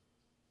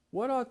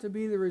 What ought to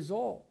be the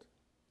result?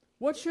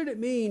 What should it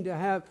mean to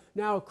have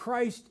now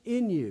Christ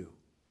in you?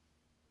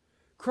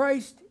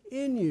 Christ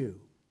in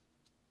you.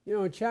 You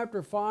know, in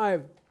chapter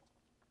 5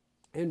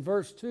 and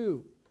verse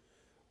 2,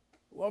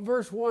 well,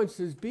 verse 1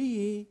 says, "Be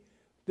ye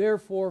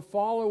therefore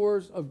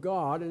followers of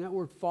God," and that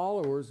word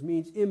followers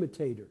means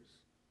imitators.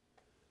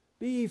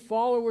 "Be ye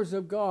followers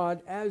of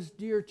God as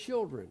dear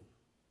children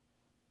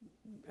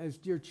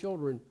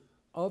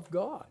of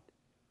God."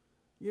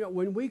 You know,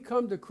 when we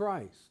come to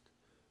Christ,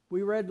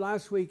 we read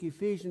last week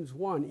Ephesians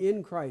 1,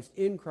 in Christ,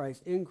 in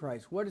Christ, in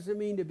Christ. What does it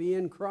mean to be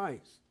in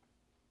Christ?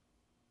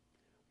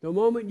 The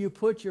moment you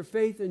put your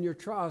faith and your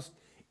trust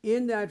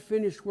in that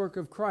finished work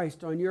of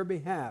Christ on your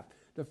behalf,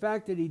 the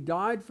fact that he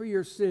died for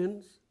your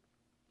sins,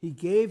 he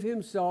gave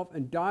himself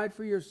and died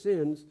for your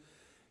sins,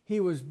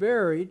 he was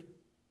buried,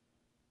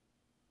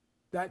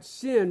 that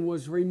sin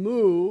was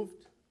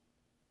removed,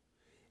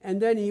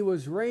 and then he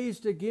was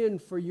raised again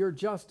for your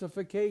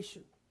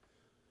justification.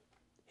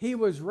 He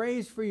was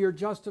raised for your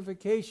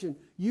justification.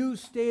 You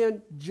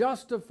stand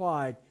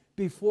justified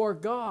before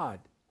God.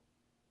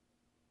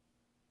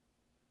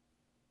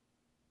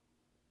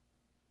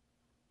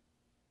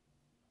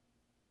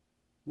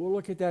 We'll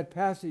look at that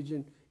passage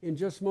in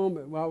just a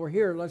moment. While we're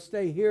here, let's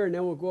stay here, and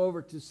then we'll go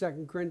over to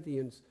 2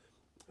 Corinthians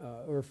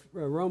or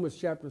Romans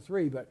chapter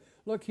 3. But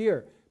look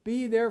here.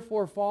 "Be ye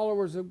therefore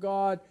followers of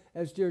God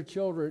as dear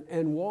children,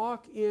 and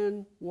walk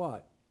in"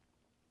 what?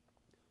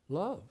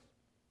 Love.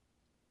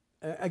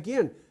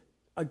 Again,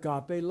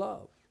 agape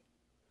love.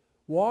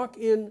 "Walk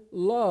in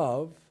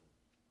love,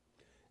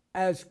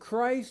 as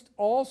Christ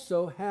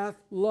also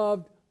hath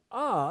loved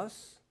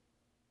us,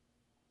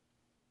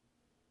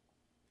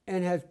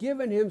 and hath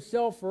given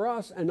himself for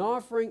us an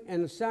offering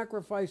and a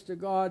sacrifice to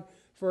God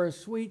for a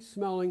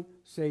sweet-smelling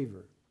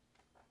savor."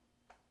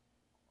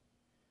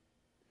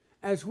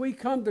 As we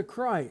come to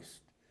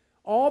Christ,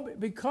 all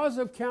because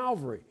of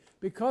Calvary,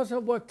 because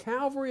of what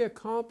Calvary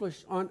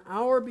accomplished on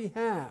our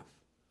behalf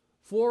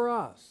for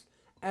us,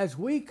 as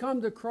we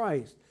come to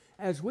Christ,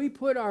 as we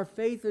put our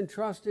faith and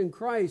trust in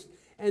Christ,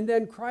 and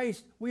then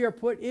Christ, we are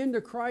put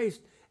into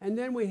Christ, and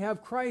then we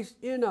have Christ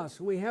in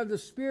us. We have the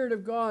Spirit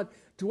of God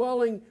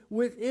dwelling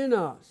within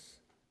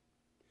us.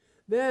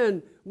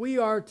 Then we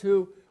are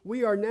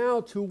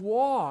now to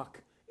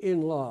walk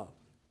in love.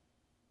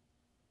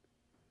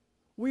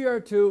 We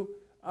are to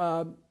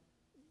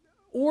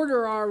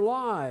order our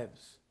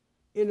lives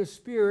in a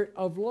spirit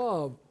of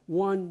love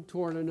one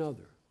toward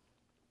another.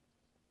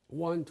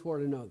 One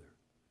toward another.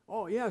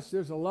 Oh, yes,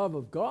 there's a love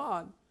of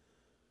God,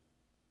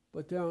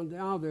 but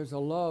now there's a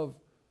love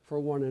for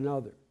one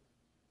another.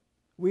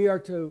 We are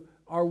to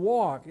our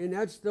walk, and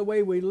that's the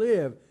way we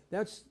live.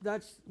 That's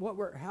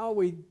how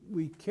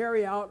we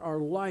carry out our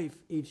life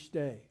each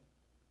day.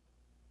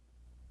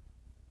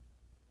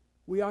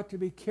 We ought to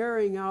be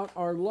carrying out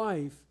our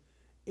life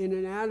in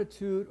an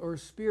attitude or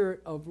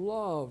spirit of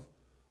love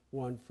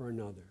one for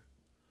another.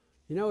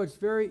 You know, it's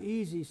very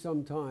easy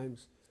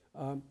sometimes.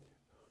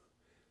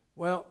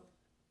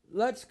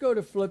 Let's go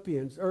to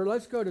Philippians, or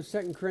let's go to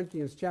 2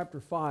 Corinthians chapter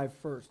 5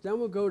 first. Then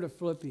we'll go to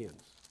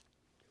Philippians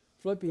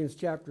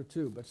chapter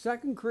 2. But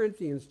 2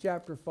 Corinthians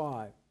chapter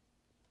 5.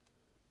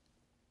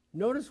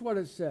 Notice what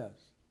it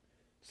says.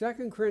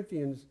 2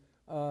 Corinthians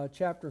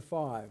chapter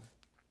 5.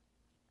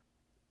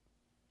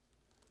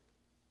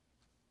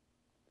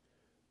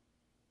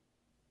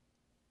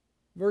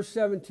 Verse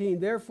 17,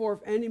 "Therefore,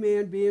 if any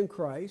man be in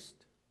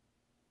Christ,"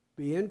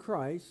 this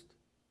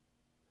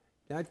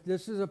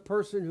is a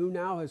person who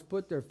now has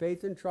put their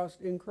faith and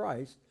trust in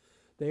Christ.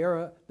 They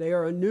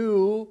are a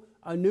new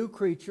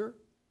creature.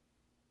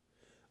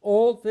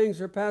 "Old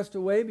things are passed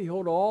away;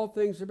 behold, all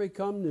things are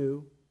become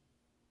new.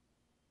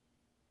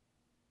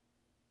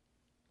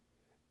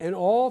 And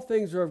all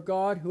things are of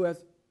God, who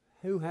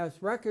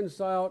hath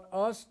reconciled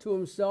us to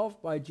himself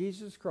by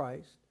Jesus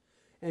Christ,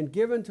 and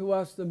given to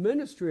us the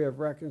ministry of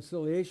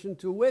reconciliation,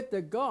 to wit,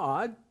 that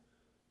God,"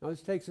 now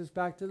this takes us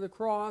back to the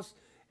cross,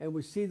 and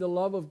we see the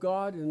love of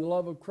God and the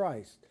love of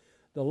Christ.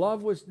 The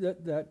love was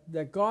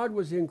that God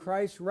was in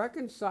Christ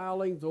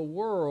reconciling the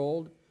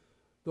world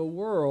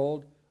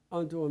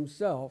unto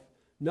himself,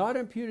 not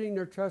imputing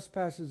their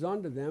trespasses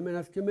unto them, and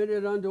hath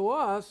committed unto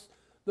us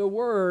the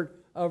word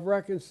of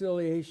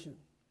reconciliation.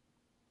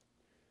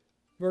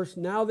 Verse,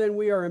 now then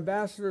we are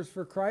ambassadors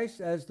for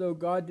Christ, as though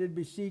God did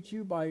beseech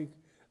you by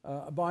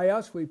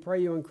us, we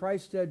pray you in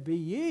Christ's stead, be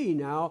ye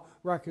now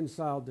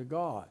reconciled to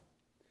God.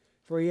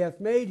 For he hath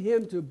made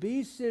him to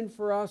be sin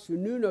for us who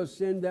knew no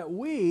sin, that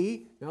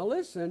we, now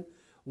listen,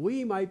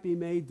 we might be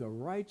made the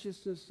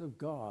righteousness of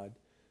God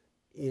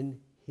in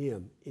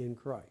him, in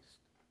Christ.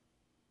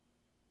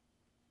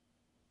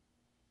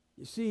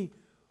 You see,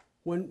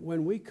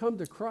 when we come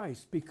to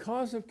Christ,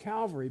 because of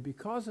Calvary,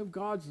 because of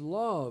God's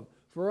love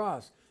for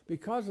us,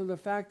 because of the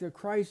fact that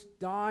Christ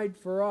died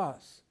for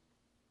us,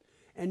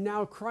 and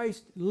now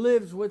Christ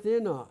lives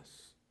within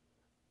us,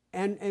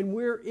 and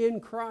we're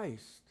in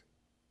Christ.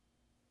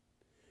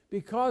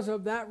 Because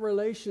of that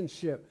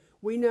relationship,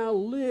 we now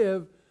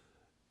live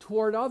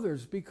toward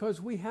others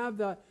because we have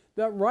that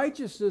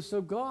righteousness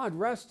of God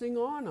resting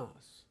on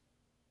us.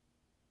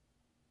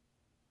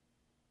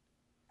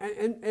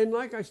 And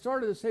like I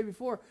started to say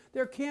before,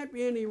 there can't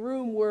be any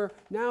room where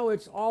now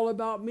it's all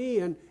about me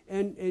and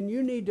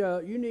you need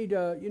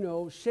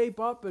to shape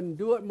up and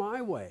do it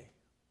my way.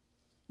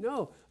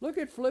 No, look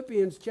at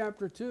Philippians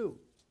chapter 2.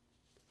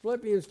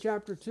 Philippians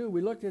chapter 2,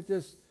 we looked at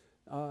this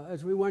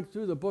as we went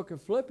through the book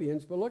of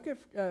Philippians, but look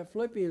at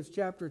Philippians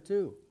chapter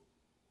 2.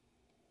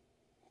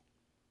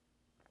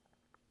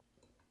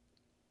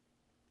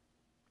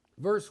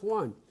 Verse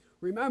 1.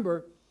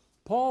 Remember,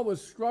 Paul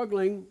was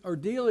dealing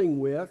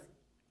with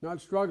a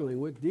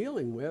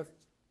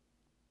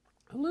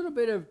little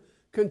bit of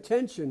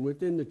contention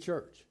within the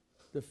church,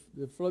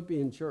 the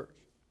Philippian church.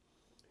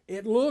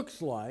 It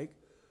looks like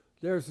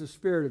there's a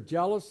spirit of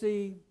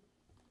jealousy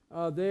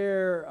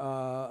there,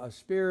 a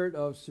spirit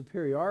of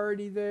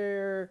superiority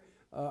there,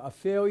 a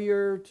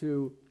failure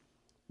to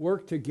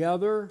work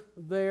together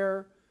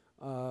there.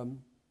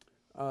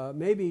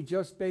 Maybe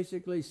just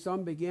basically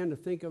some began to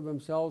think of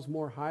themselves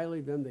more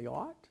highly than they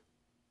ought.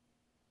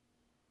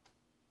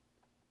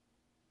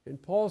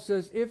 And Paul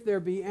says, if there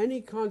be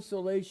any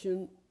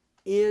consolation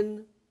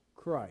in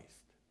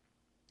Christ,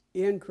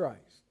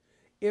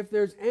 if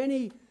there's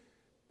any,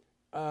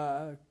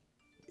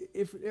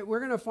 if we're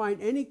going to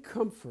find any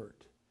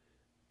comfort,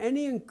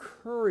 any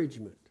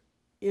encouragement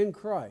in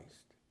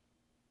Christ,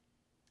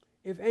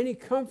 if any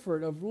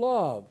comfort of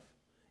love,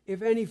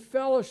 if any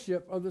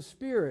fellowship of the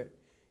Spirit,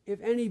 if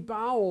any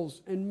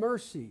bowels and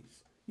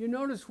mercies, you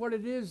notice what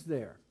it is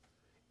there.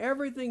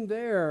 Everything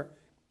there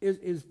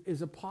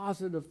is a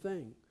positive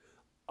thing.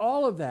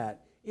 All of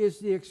that is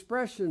the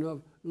expression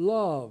of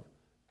love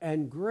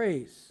and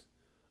grace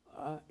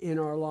in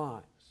our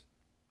lives.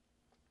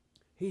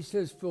 He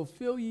says,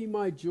 fulfill ye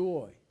my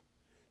joy,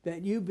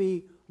 that you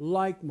be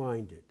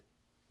like-minded.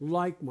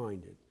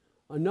 Like-minded.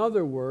 In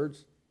other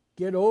words,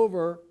 get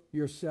over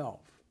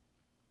yourself.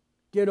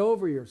 Get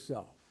over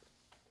yourself.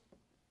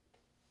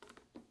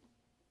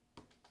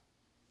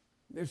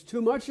 There's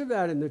too much of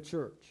that in the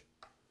church.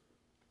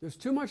 There's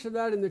too much of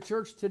that in the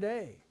church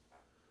today.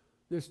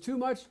 There's too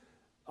much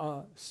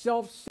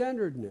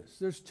self-centeredness.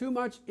 There's too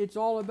much, it's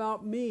all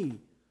about me.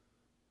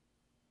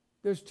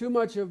 There's too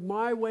much of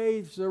my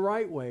way's the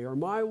right way, or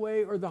my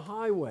way or the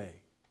highway.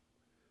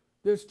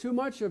 There's too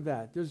much of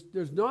that.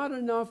 There's not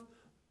enough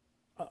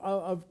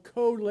of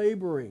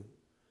co-laboring,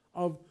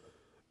 of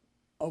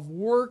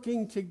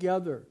working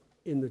together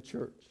in the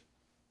church.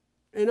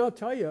 And I'll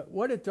tell you,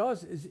 what it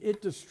does is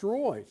it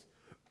destroys.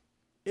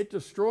 It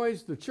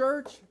destroys the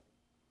church.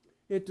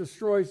 It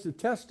destroys the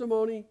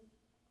testimony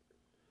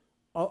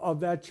of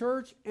that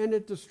church, and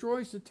it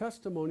destroys the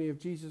testimony of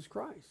Jesus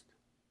Christ.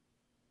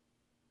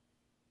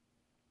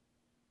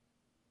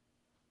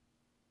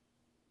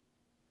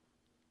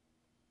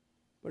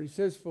 But he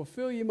says,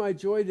 fulfill ye my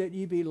joy, that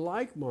ye be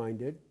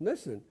like-minded.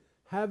 Listen,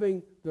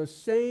 having the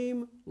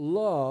same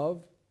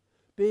love,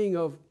 being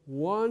of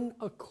one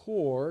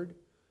accord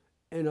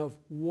and of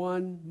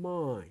one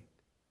mind.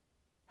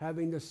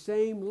 Having the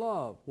same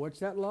love. What's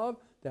that love?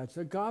 That's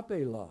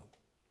agape love.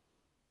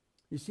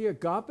 You see,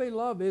 agape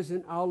love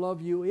isn't I'll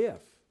love you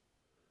if.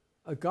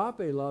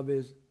 Agape love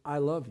is I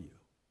love you.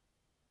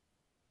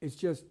 It's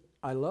just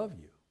I love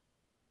you.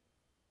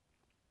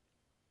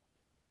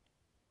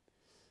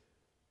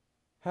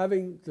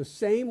 Having the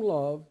same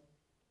love,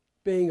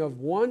 being of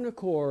one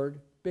accord,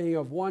 being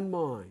of one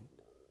mind.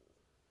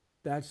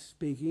 That's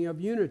speaking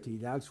of unity.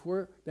 That's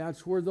where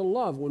the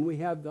love, when we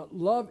have the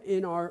love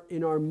in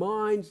our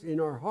minds, in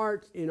our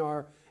hearts, in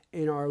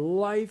our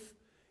life,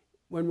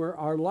 when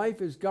our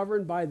life is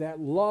governed by that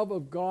love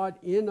of God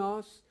in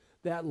us,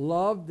 that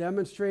love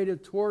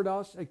demonstrated toward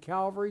us at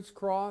Calvary's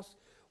cross,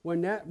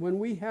 when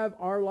we have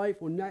our life,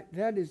 when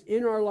that is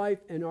in our life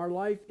and our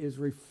life is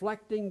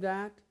reflecting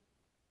that,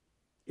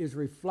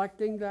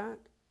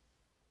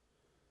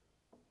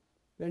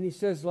 then he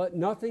says, let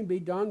nothing be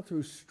done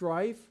through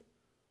strife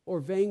or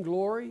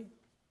vainglory.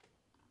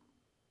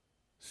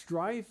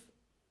 strife.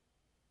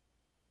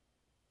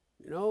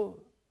 You know,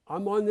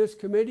 I'm on this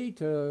committee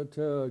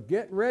to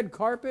get red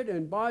carpet,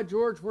 and by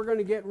George, we're going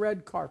to get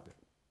red carpet.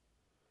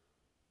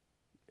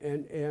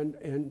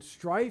 And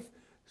strife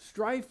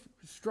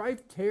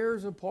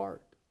tears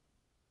apart.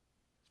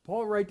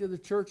 Paul wrote to the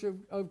church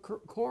of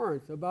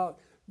Corinth about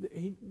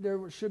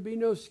there should be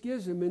no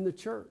schism in the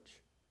church.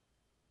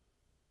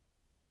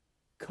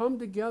 Come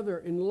together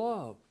in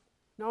love.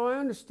 Now I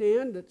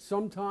understand that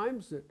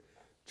sometimes that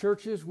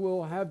churches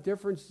will have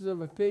differences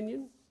of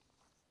opinion.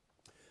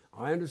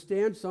 I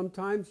understand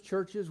sometimes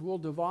churches will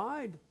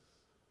divide.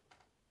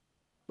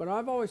 But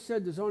I've always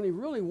said there's only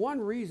really one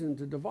reason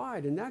to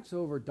divide, and that's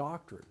over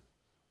doctrine.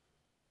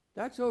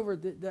 That's over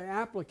the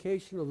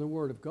application of the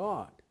Word of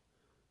God.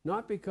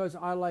 Not because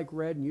I like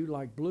red and you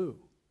like blue.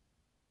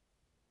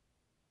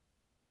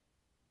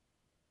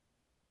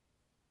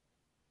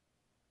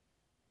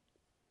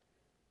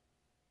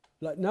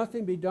 Let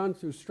nothing be done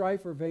through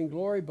strife or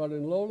vainglory, but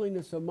in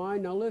lowliness of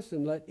mind. Now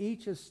listen, let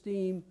each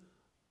esteem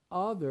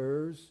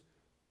others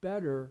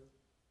better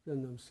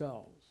than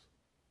themselves.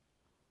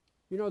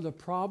 You know the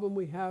problem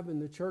we have in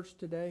the church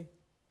today,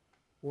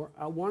 or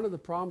one of the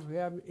problems we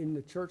have in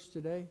the church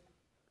today,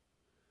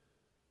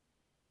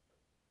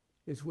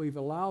 is we've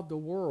allowed the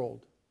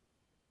world,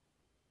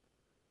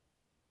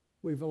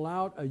 we've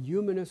allowed a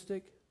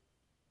humanistic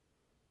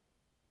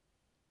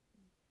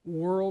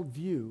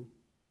worldview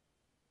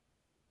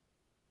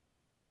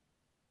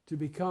to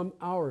become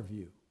our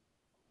view.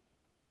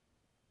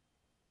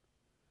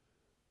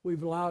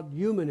 We've allowed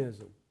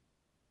humanism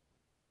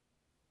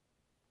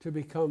to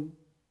become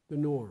the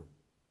norm.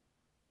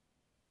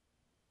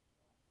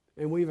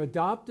 And we've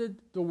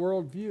adopted the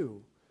worldview.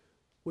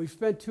 We've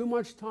spent too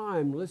much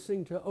time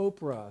listening to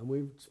Oprah, and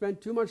we've spent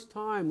too much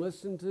time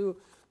listening to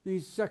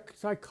these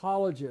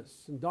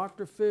psychologists and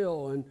Dr.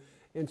 Phil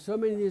and so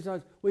many of these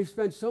guys. We've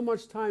spent so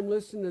much time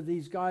listening to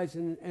these guys,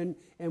 and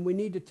we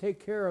need to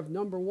take care of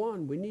number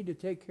one. We need to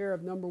take care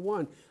of number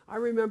one. I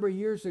remember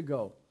years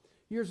ago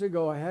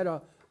I had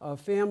a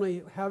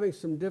family having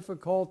some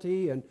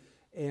difficulty, and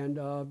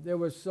there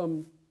was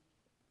some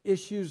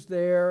issues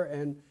there,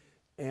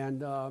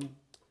 and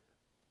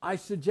I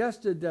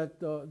suggested that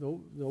the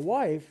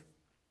wife,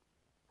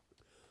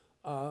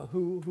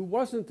 who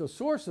wasn't the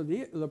source of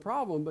the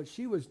problem, but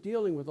she was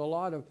dealing with a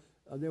lot of,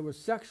 there was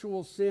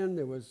sexual sin,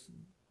 there was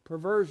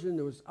perversion,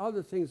 there was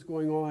other things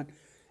going on,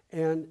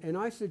 and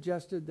I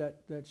suggested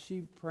that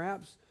she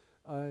perhaps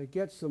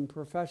get some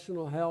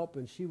professional help,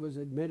 and she was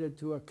admitted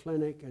to a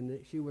clinic, and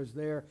that she was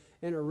there,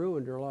 and it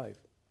ruined her life.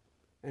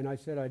 And I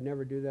said I'd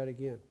never do that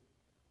again.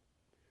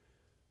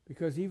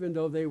 Because even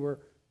though they were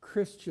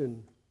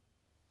Christian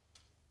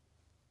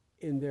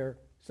in their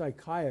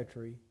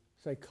psychology,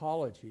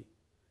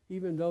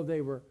 even though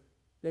they were,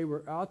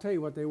 I'll tell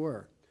you what they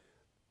were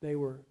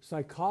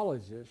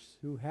psychologists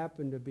who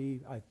happened to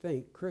be, I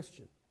think,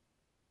 Christian.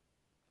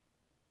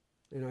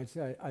 And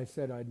I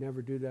said I'd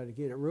never do that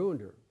again. It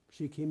ruined her.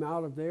 She came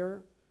out of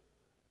there,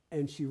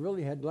 and she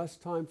really had less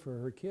time for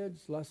her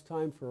kids, less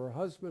time for her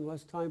husband,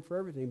 less time for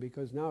everything,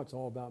 because now it's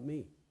all about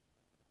me.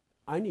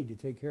 I need to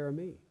take care of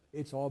me.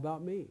 It's all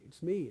about me.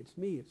 It's me, it's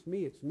me, it's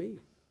me, it's me.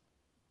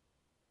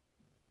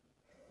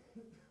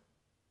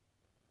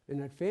 And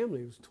that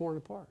family was torn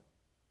apart.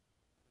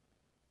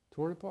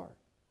 Torn apart.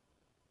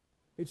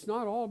 It's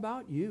not all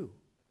about you.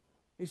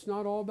 It's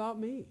not all about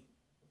me.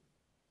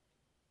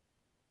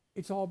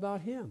 It's all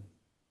about him.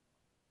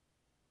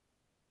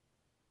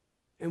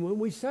 And when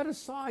we set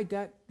aside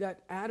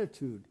that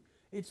attitude,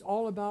 it's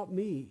all about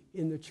me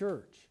in the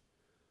church.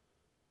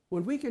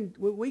 When we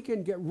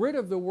can get rid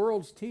of the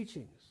world's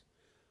teachings,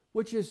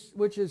 which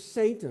is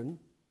Satan,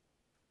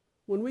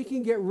 when we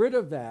can get rid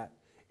of that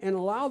and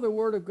allow the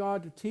Word of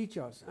God to teach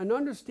us and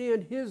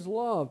understand His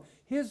love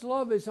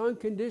is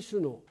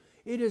unconditional.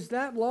 It is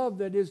that love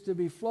that is to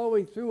be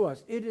flowing through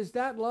us. It is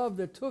that love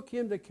that took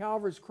Him to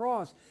Calvary's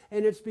cross.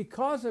 And it's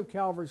because of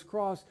Calvary's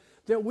cross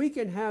that we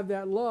can have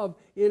that love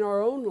in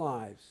our own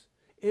lives,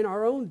 in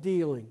our own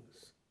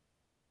dealings.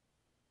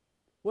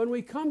 When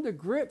we come to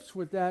grips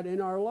with that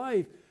in our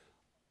life,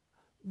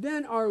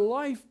 then our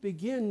life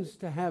begins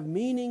to have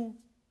meaning,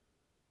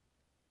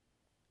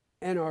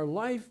 and our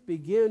life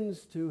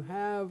begins to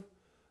have,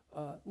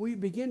 we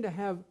begin to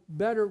have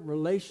better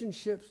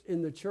relationships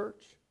in the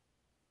church,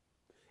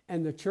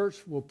 and the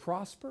church will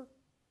prosper.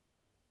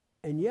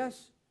 And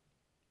yes,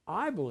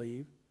 I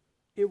believe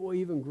it will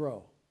even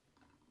grow.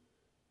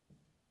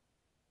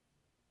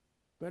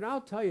 But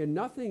I'll tell you,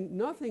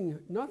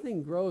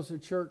 nothing grows a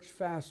church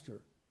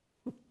faster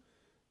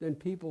than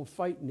people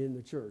fighting in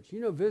the church. You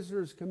know,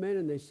 visitors come in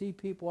and they see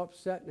people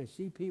upset and they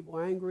see people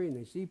angry and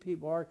they see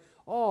people arguing.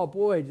 Oh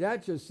boy,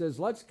 that just says,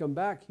 let's come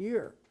back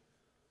here.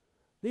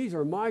 These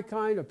are my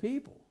kind of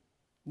people.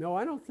 No,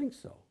 I don't think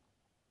so.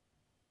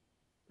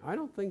 I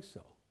don't think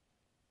so.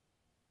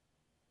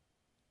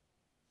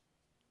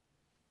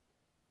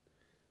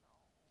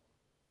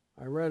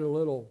 I read a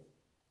little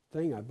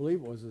thing, I believe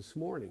it was this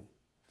morning.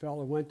 A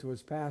fellow went to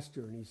his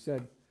pastor and he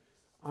said,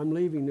 I'm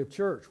leaving the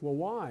church. Well,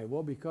 why?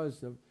 Well,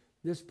 because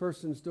this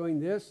person's doing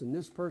this, and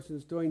this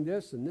person's doing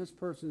this, and this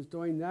person's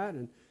doing that,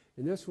 and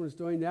this one's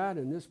doing that,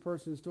 and this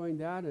person's doing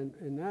that,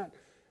 and that.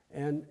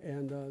 And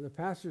the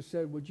pastor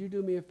said, would you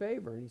do me a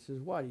favor? And he says,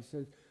 what? He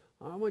says,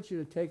 I want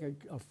you to take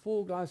a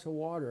full glass of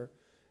water,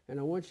 and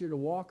I want you to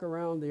walk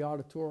around the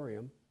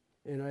auditorium,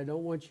 and I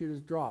don't want you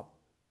to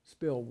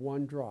spill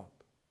one drop.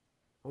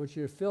 I want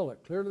you to fill it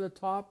clear to the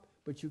top,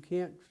 but you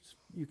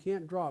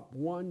can't drop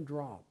one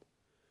drop.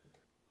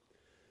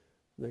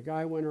 And the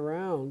guy went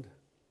around,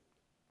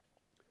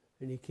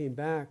 and he came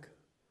back.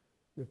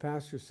 The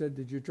pastor said,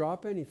 did you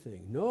drop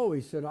anything? No,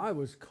 he said, I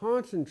was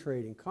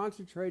concentrating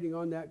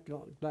on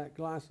that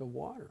glass of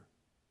water.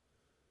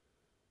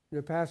 And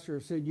the pastor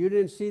said, you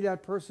didn't see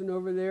that person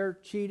over there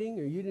cheating,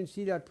 or you didn't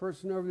see that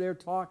person over there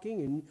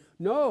talking? And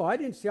no, I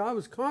didn't see, I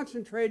was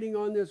concentrating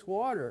on this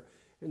water.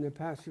 And the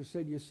pastor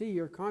said, you see,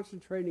 you're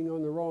concentrating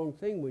on the wrong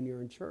thing when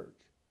you're in church.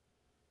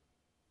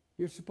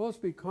 You're supposed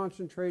to be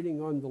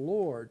concentrating on the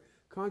Lord,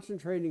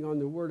 concentrating on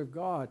the Word of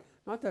God,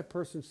 not that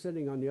person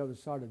sitting on the other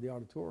side of the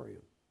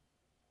auditorium.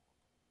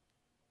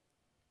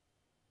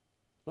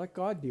 Let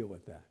God deal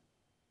with that.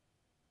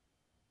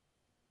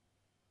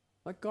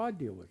 Let God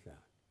deal with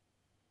that.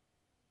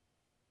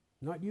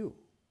 Not you.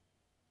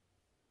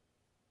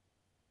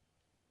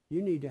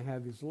 You need to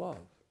have His love.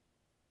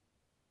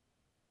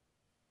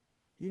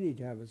 You need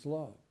to have His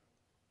love.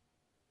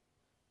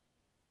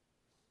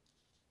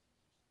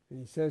 And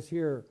he says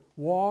here,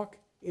 walk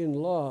in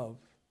love.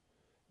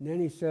 And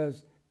then he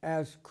says,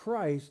 as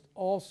Christ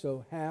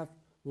also hath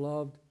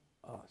loved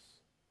us.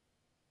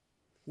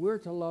 We're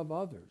to love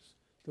others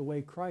the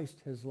way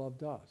Christ has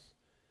loved us.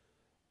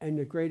 And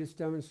the greatest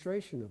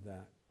demonstration of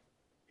that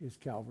is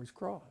Calvary's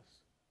cross.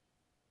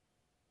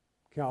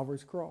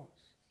 Calvary's cross.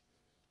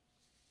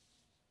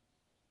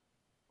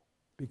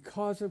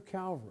 Because of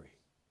Calvary,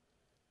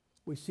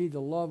 we see the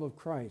love of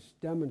Christ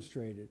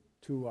demonstrated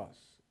to us.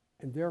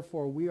 And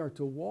therefore, we are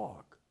to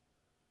walk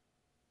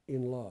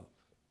in love.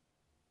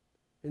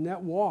 And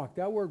that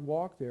word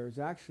walk there is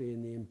actually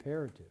in the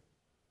imperative,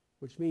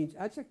 which means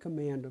that's a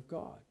command of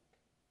God.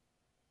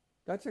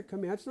 That's a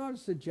command. It's not a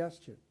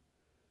suggestion.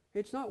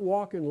 It's not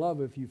walk in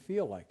love if you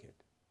feel like it.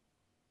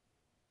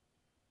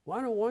 Well,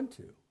 I don't want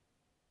to.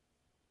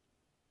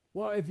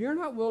 Well, if you're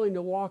not willing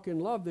to walk in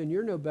love, then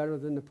you're no better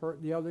than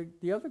the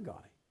other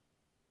guy.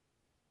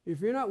 If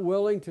you're not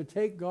willing to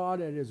take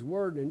God at His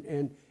word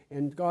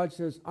and God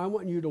says, I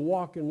want you to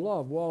walk in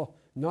love. Well,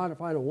 not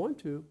if I don't want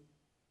to.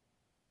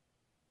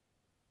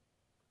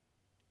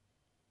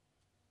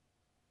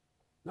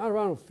 Not if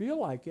I don't feel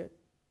like it.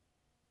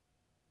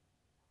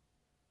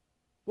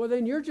 Well,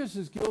 then you're just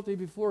as guilty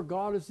before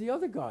God as the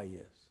other guy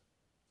is.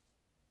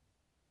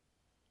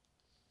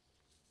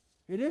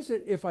 It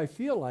isn't if I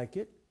feel like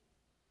it.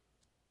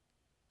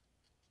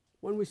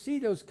 When we see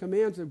those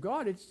commands of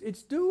God,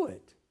 it's do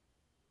it.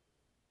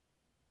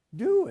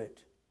 Do it.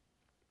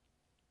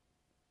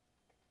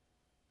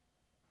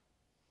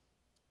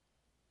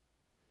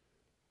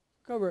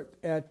 Cover it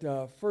at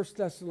 1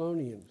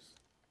 Thessalonians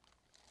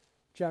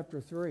chapter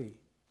 3.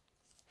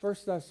 1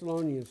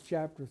 Thessalonians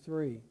chapter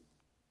 3.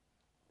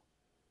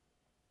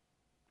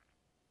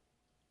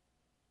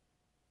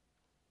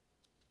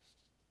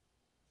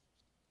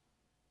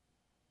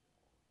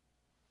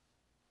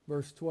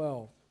 Verse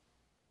 12.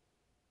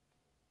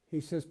 He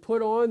says,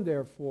 put on,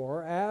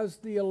 therefore, as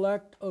the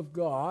elect of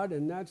God,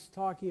 and that's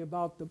talking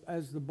about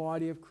as the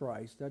body of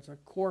Christ. That's a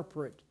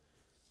corporate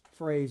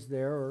phrase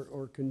there,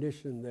 or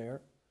condition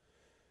there.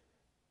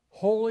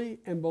 Holy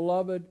and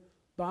beloved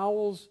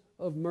bowels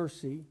of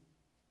mercy,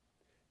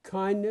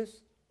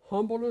 kindness,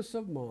 humbleness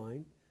of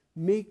mind,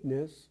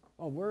 meekness.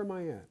 Oh, where am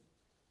I at?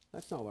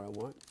 That's not what I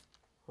want.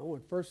 I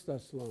want 1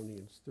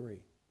 Thessalonians 3.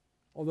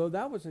 Although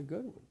that was a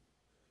good one.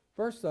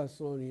 1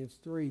 Thessalonians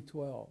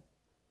 3:12.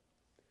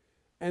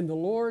 And the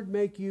Lord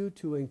make you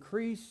to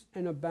increase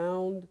and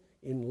abound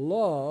in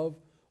love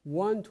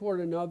one toward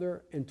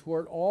another and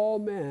toward all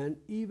men,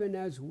 even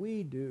as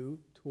we do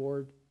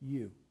toward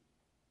you.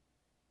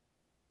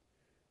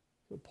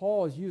 So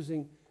Paul is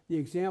using the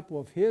example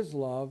of his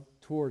love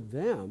toward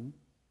them,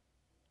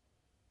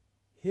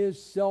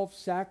 his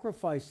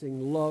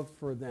self-sacrificing love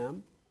for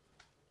them.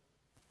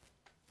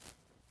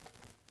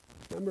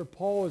 Remember,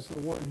 Paul is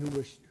the one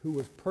who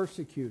was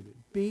persecuted,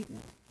 beaten,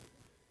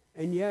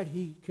 and yet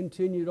he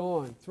continued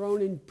on,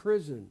 thrown in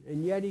prison,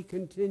 and yet he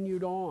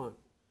continued on.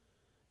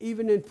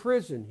 Even in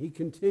prison, he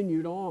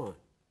continued on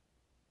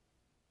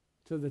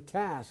to the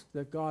task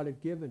that God had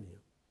given him.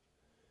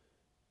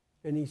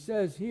 And he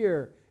says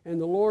here,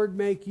 and the Lord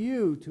make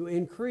you to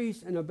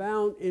increase and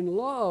abound in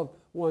love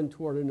one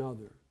toward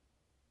another.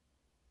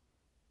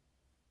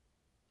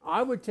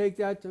 I would take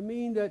that to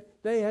mean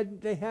that they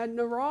hadn't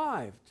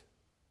arrived.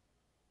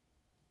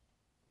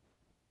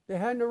 They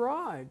hadn't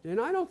arrived.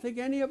 And I don't think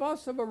any of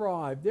us have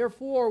arrived.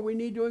 Therefore, we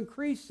need to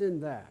increase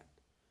in that.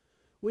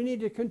 We need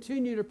to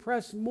continue to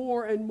press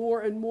more and more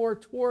and more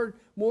toward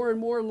more and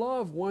more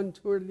love one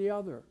toward the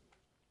other.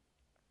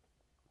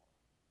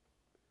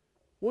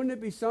 Wouldn't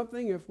it be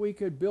something if we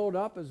could build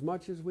up as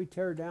much as we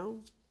tear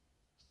down?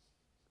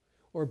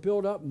 or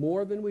build up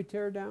more than we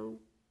tear down?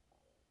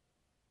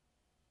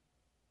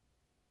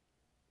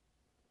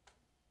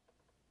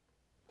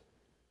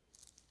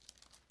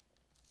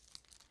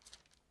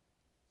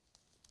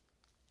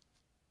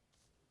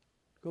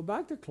 Go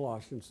back to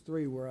Colossians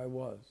 3 where I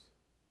was.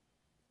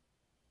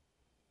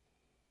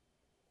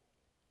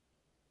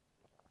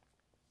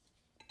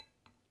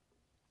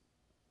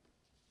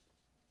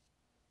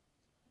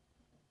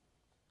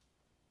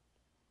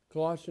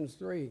 Colossians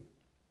 3.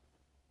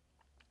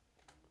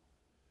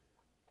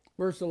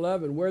 Verse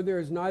 11, where there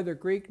is neither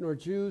Greek nor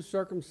Jew,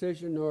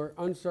 circumcision nor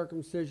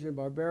uncircumcision,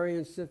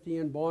 barbarian,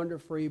 Scythian, bond or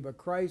free, but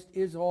Christ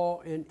is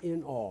all and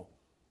in all.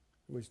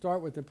 We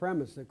start with the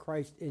premise that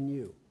Christ in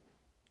you.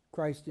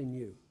 Christ in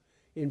you.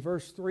 In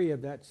verse 3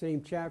 of that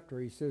same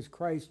chapter, he says,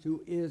 Christ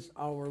who is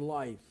our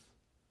life.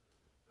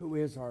 Who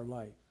is our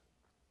life.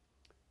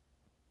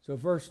 So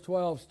verse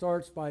 12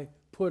 starts by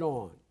put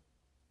on.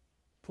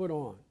 Put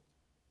on.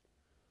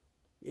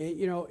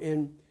 You know,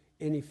 in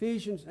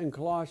Ephesians and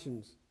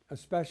Colossians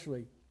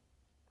especially,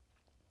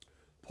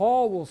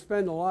 Paul will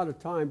spend a lot of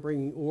time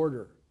bringing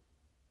order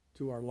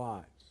to our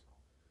lives.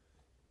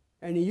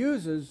 And he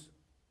uses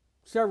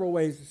several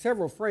ways,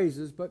 several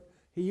phrases, but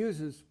he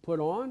uses put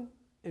on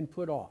and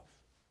put off.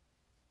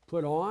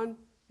 Put on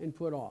and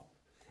put off.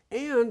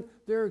 And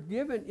they're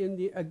given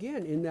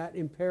in that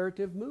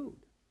imperative mood.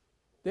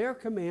 They're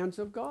commands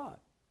of God.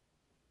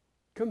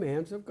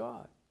 Commands of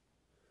God.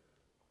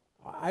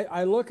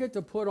 I look at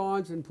the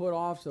put-ons and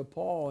put-offs of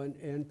Paul,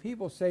 and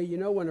people say, you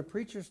know, when a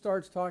preacher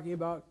starts talking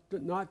about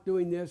not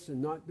doing this and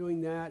not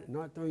doing that and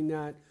not doing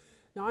that,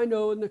 now I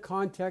know in the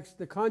context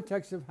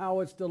of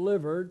how it's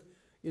delivered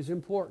is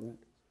important.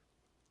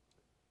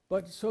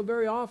 But so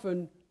very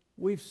often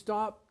we've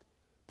stopped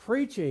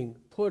preaching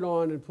put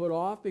on and put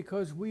off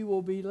because we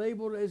will be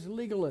labeled as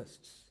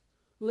legalists.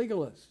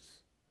 Legalists.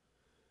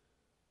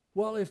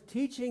 Well, if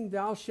teaching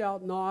thou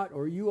shalt not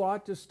or you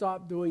ought to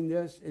stop doing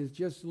this is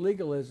just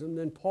legalism,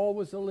 then Paul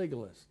was a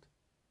legalist.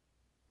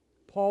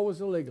 Paul was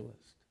a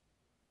legalist.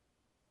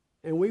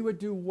 And we would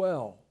do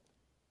well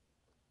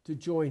to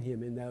join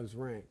him in those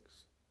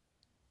ranks.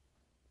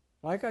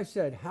 Like I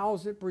said,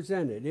 how's it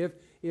presented?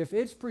 If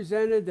it's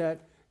presented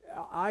that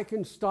I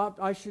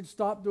should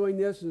stop doing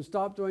this and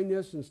stop doing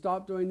this and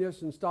stop doing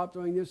this and stop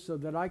doing this so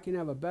that I can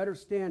have a better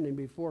standing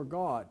before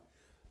God,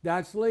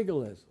 that's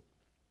legalism.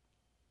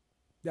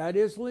 That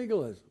is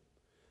legalism.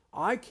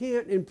 I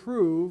can't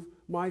improve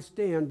my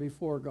stand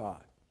before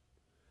God.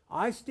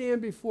 I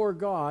stand before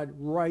God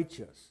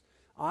righteous.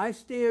 I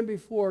stand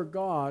before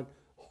God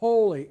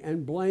holy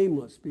and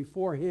blameless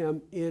before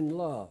him in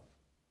love.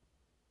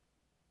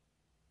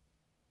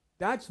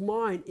 That's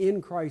mine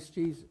in Christ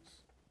Jesus.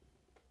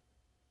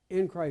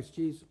 In Christ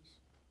Jesus.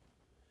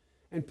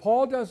 And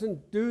Paul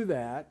doesn't do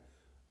that.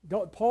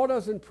 Paul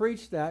doesn't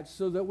preach that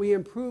so that we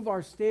improve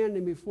our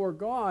standing before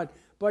God,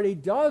 but he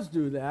does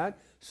do that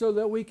so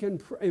that we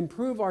can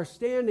improve our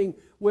standing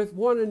with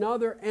one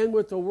another and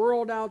with the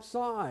world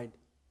outside.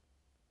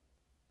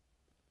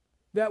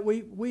 That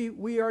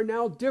we are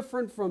now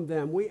different from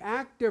them. We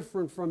act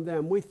different from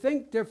them. We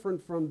think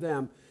different from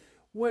them.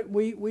 When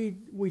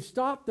we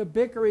stop the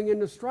bickering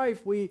and the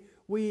strife,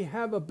 we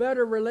have a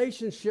better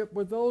relationship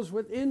with those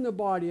within the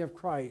body of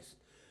Christ.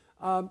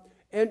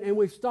 And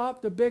we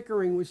stop the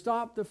bickering, we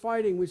stop the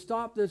fighting, we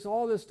stop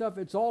all this stuff.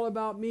 It's all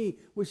about me.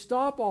 We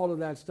stop all of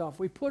that stuff.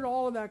 We put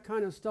all of that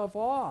kind of stuff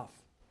off.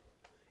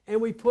 And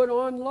we put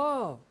on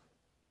love.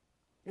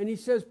 And he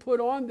says, put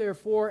on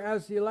therefore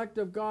as the elect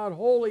of God,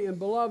 holy and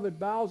beloved,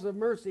 bowels of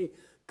mercy,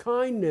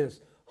 kindness,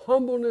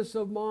 humbleness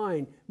of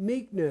mind,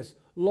 meekness,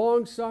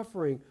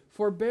 long-suffering,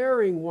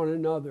 forbearing one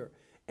another,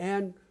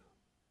 and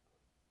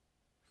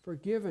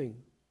forgiving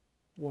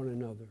one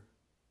another.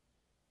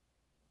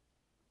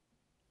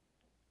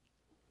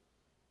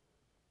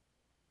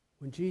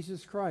 When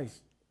Jesus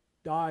Christ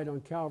died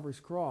on Calvary's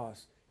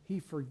cross,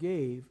 he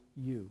forgave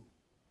you.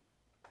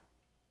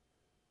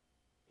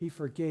 He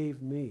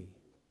forgave me.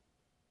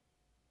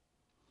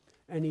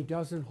 And he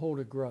doesn't hold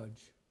a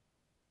grudge.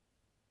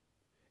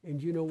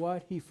 And you know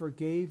what? He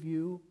forgave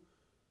you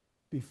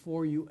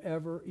before you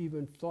ever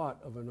even thought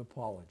of an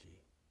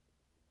apology.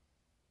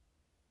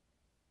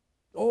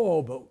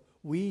 Oh, but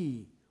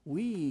we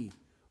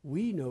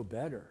know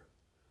better.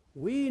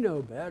 We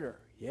know better.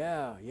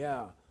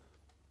 Yeah.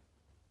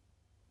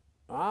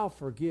 I'll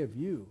forgive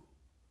you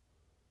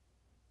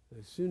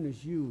as soon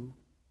as you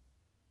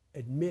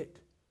admit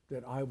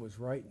that I was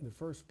right in the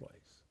first place.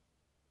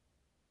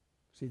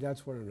 See,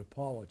 that's what an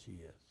apology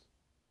is.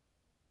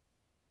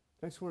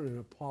 That's what an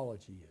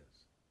apology is.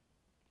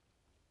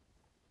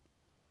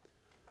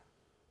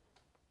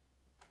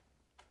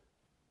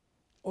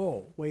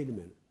 Oh, wait a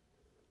minute.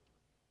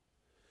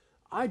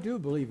 I do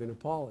believe in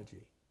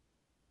apology.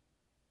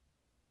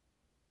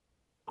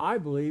 I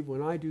believe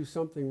when I do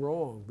something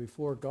wrong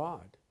before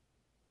God,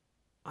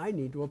 I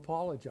need to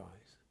apologize.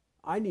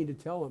 I need to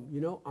tell him,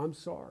 you know, I'm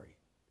sorry.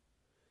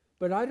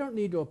 But I don't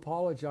need to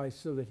apologize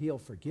so that he'll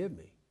forgive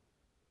me.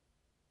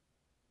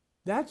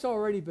 That's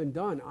already been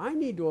done. I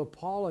need to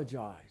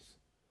apologize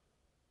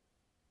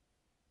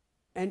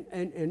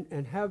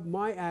and have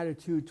my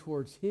attitude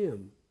towards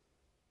him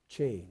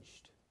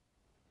changed.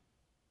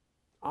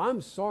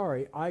 I'm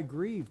sorry I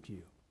grieved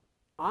you.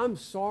 I'm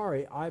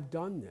sorry I've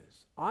done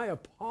this. I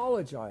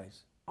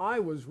apologize. I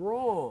was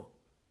wrong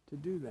to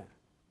do that.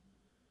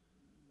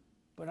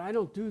 But I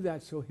don't do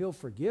that so he'll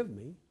forgive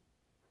me.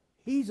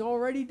 He's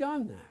already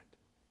done that.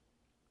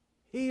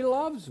 He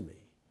loves me.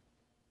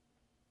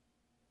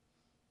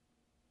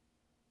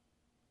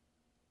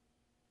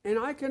 And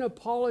I can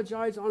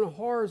apologize on a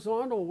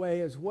horizontal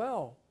way as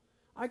well.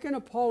 I can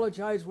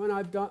apologize when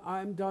I've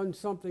done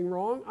something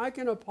wrong. I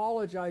can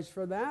apologize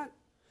for that.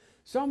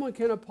 Someone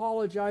can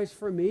apologize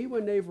for me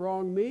when they've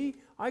wronged me.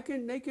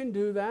 They can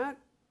do that.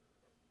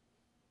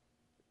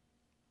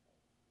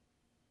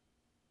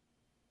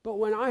 But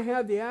when I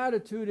have the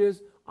attitude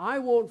is, I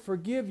won't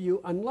forgive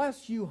you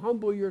unless you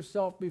humble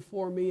yourself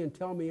before me and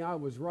tell me I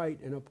was right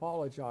and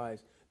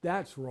apologize,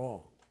 that's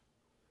wrong.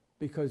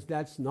 Because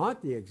that's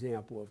not the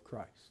example of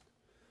Christ.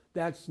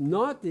 That's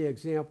not the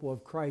example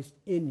of Christ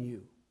in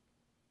you.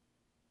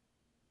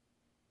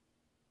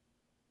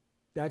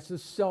 That's a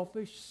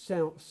selfish,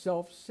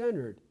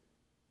 self-centered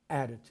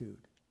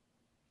attitude.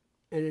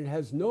 And it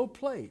has no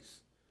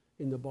place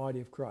in the body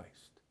of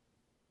Christ.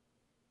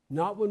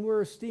 Not when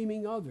we're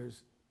esteeming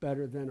others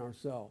better than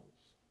ourselves.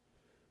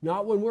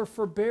 Not when we're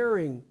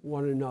forbearing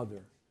one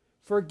another,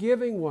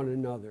 forgiving one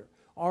another,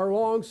 our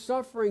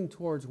long-suffering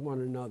towards one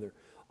another.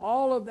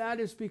 All of that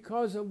is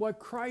because of what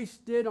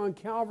Christ did on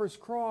Calvary's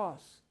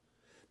cross.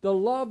 The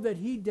love that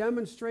he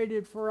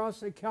demonstrated for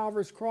us at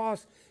Calvary's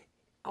cross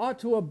ought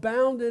to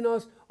abound in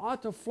us,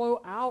 ought to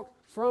flow out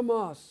from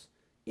us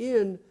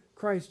in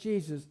Christ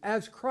Jesus.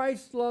 As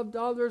Christ loved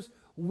others,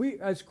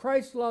 as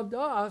Christ loved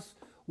us,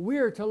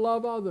 we're to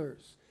love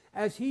others.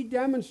 As he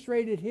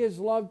demonstrated his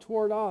love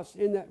toward us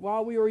in that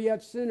while we were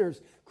yet sinners,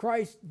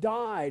 Christ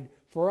died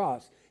for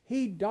us.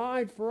 He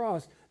died for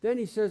us. Then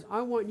he says,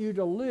 I want you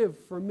to live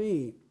for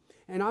me.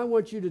 And I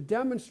want you to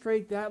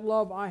demonstrate that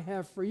love I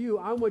have for you.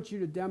 I want you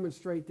to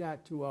demonstrate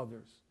that to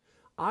others.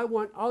 I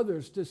want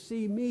others to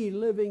see me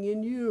living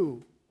in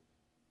you.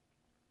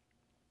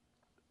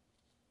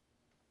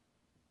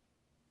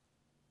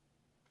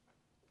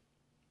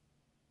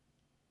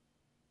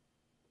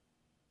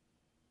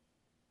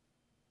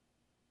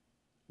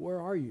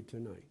 Where are you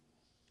tonight?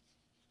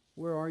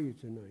 Where are you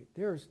tonight?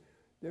 There's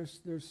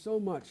so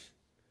much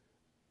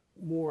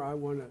more I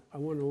want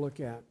to look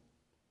at.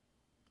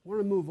 I want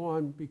to move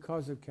on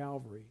because of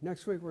Calvary.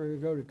 Next week we're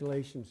going to go to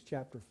Galatians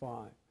chapter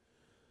 5.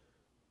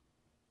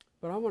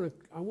 But I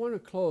want to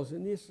close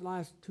in these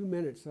last 2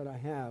 minutes that I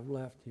have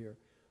left here.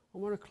 I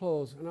want to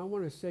close and I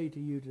want to say to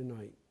you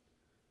tonight,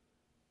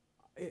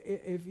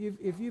 if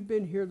you've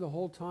been here the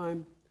whole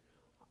time,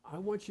 I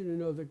want you to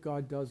know that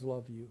God does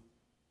love you.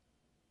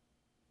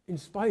 In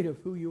spite of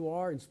who you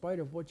are, in spite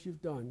of what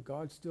you've done,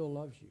 God still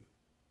loves you.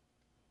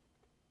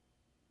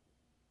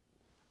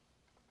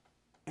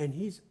 And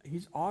he's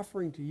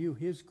offering to you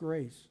his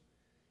grace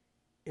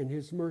and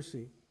his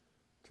mercy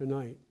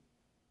tonight.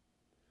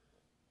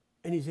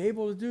 And he's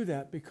able to do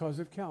that because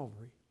of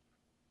Calvary.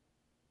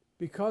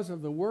 Because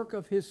of the work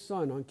of his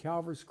Son on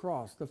Calvary's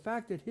cross. The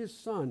fact that his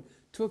Son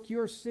took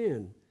your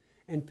sin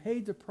and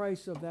paid the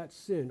price of that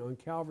sin on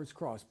Calvary's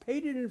cross.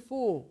 Paid it in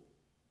full.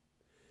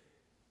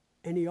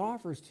 And he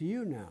offers to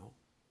you now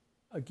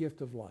a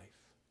gift of life.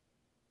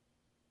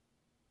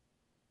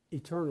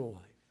 Eternal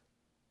life.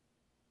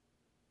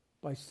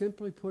 By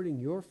simply putting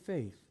your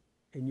faith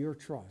and your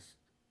trust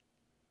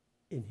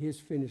in his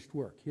finished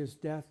work, his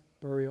death,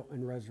 burial,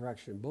 and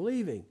resurrection.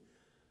 Believing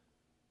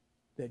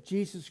that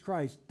Jesus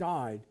Christ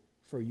died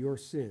for your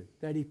sin.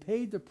 That he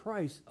paid the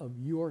price of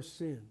your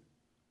sin.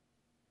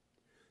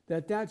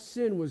 That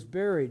sin was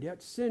buried.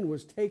 That sin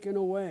was taken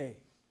away.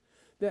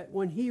 That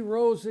when he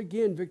rose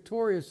again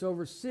victorious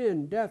over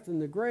sin, death, and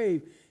the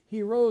grave,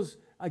 he rose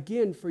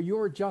again for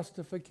your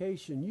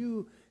justification.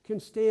 You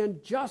can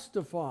stand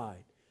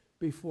justified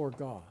before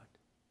God.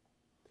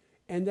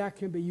 And that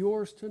can be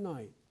yours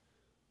tonight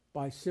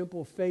by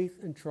simple faith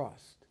and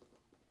trust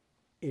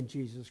in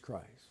Jesus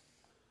Christ.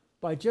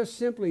 By just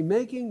simply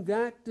making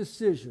that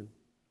decision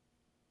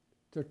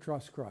to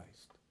trust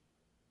Christ.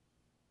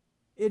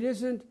 It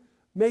isn't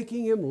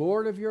making him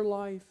Lord of your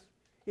life.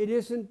 It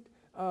isn't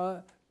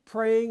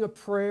praying a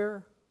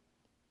prayer.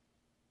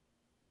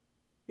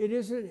 It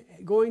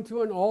isn't going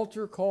to an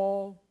altar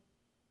call.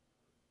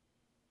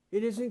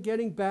 It isn't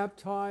getting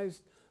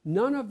baptized.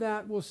 None of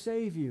that will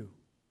save you.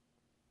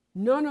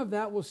 None of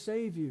that will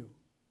save you.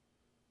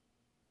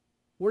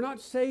 We're not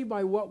saved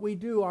by what we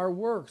do, our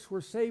works.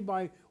 We're saved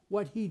by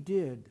what he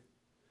did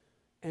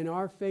and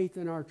our faith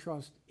and our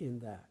trust in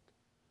that.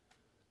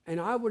 And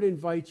I would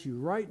invite you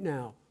right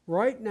now,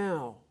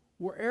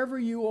 wherever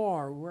you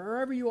are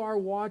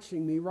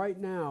watching me right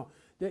now,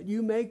 that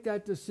you make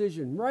that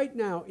decision right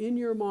now in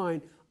your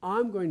mind.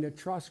 I'm going to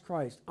trust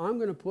Christ. I'm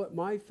going to put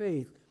my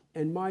faith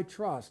and my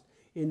trust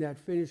in that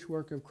finished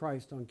work of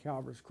Christ on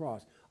Calvary's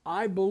cross.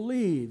 I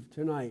believe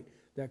tonight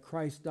that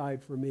Christ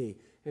died for me.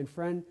 And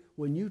friend,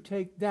 when you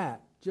take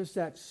that, just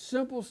that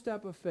simple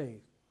step of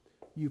faith,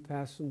 you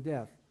pass from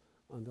death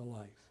unto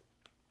life.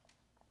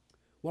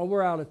 Well,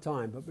 we're out of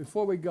time, but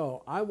before we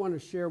go, I want to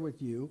share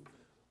with you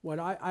what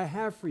I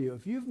have for you.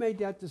 If you've made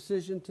that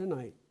decision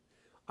tonight,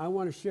 I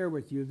want to share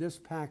with you this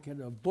packet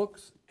of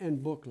books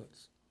and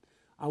booklets.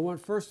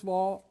 First of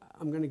all,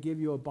 I'm going to give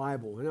you a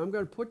Bible, and I'm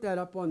going to put that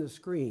up on the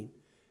screen.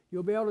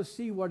 You'll be able to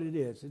see what it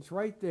is. It's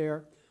right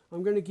there.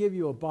 I'm going to give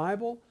you a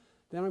Bible.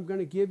 Then I'm going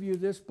to give you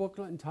this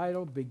booklet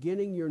entitled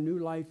Beginning Your New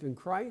Life in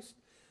Christ.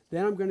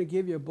 Then I'm going to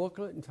give you a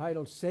booklet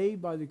entitled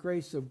Saved by the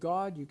Grace of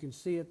God. You can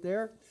see it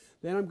there.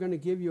 Then I'm going to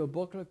give you a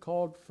booklet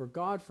called For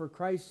God, for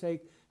Christ's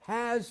Sake,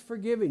 Has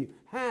Forgiven You.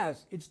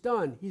 Has. It's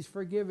done. He's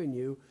forgiven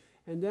you.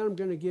 And then I'm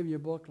going to give you a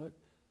booklet,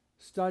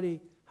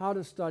 How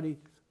to Study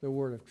the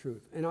Word of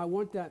Truth. And I'm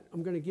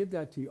going to give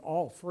that to you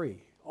all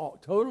free. All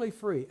totally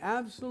free.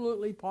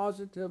 Absolutely,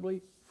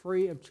 positively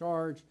free of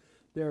charge.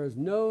 There is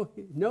no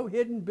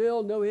hidden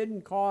bill, no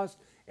hidden cost.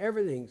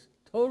 Everything's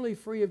totally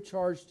free of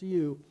charge to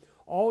you.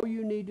 All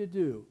you need to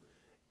do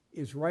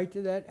is write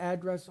to that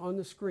address on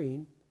the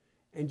screen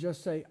and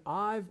just say,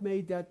 I've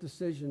made that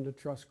decision to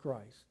trust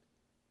Christ.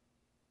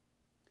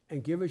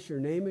 And give us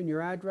your name and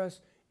your address,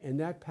 and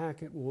that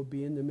packet will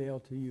be in the mail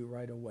to you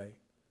right away.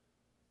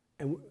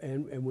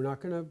 And we're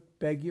not going to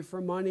beg you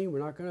for money. We're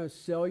not going to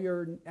sell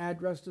your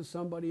address to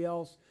somebody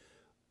else.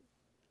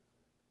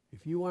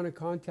 If you want to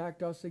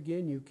contact us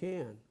again, you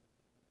can.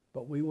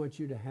 But we want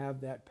you to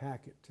have that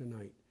packet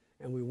tonight.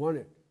 And we want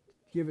to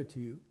give it to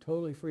you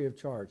totally free of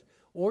charge.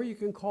 Or you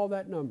can call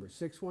that number,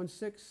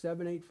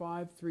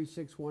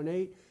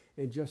 616-785-3618,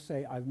 and just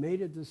say, I've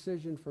made a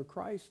decision for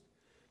Christ.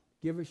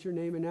 Give us your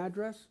name and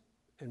address,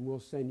 and we'll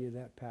send you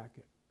that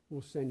packet.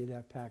 We'll send you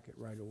that packet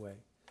right away.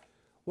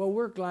 Well,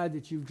 we're glad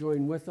that you've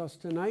joined with us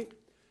tonight,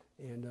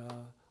 and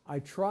I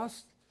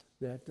trust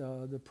that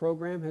the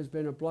program has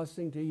been a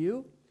blessing to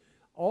you.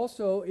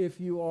 Also,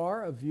 if you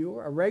are a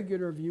viewer, a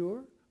regular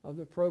viewer of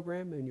the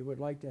program, and you would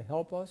like to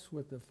help us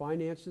with the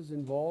finances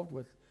involved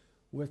with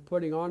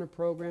putting on a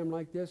program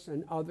like this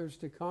and others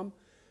to come,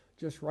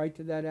 just write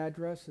to that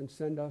address and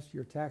send us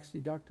your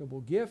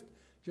tax-deductible gift.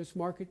 Just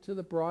mark it to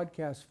the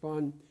broadcast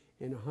fund,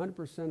 and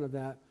 100% of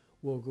that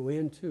will go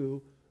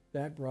into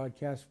that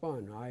broadcast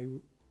fund.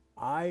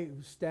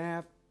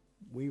 Staff,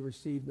 we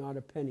receive not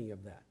a penny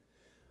of that.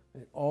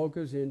 It all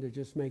goes into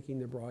just making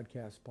the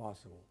broadcast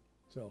possible.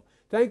 So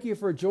thank you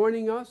for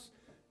joining us.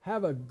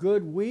 Have a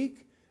good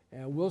week,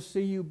 and we'll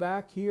see you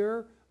back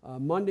here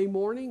Monday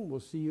morning. We'll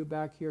see you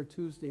back here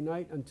Tuesday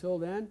night. Until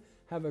then,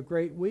 have a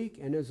great week,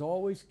 and as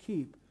always,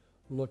 keep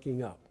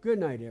looking up. Good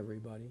night,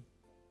 everybody.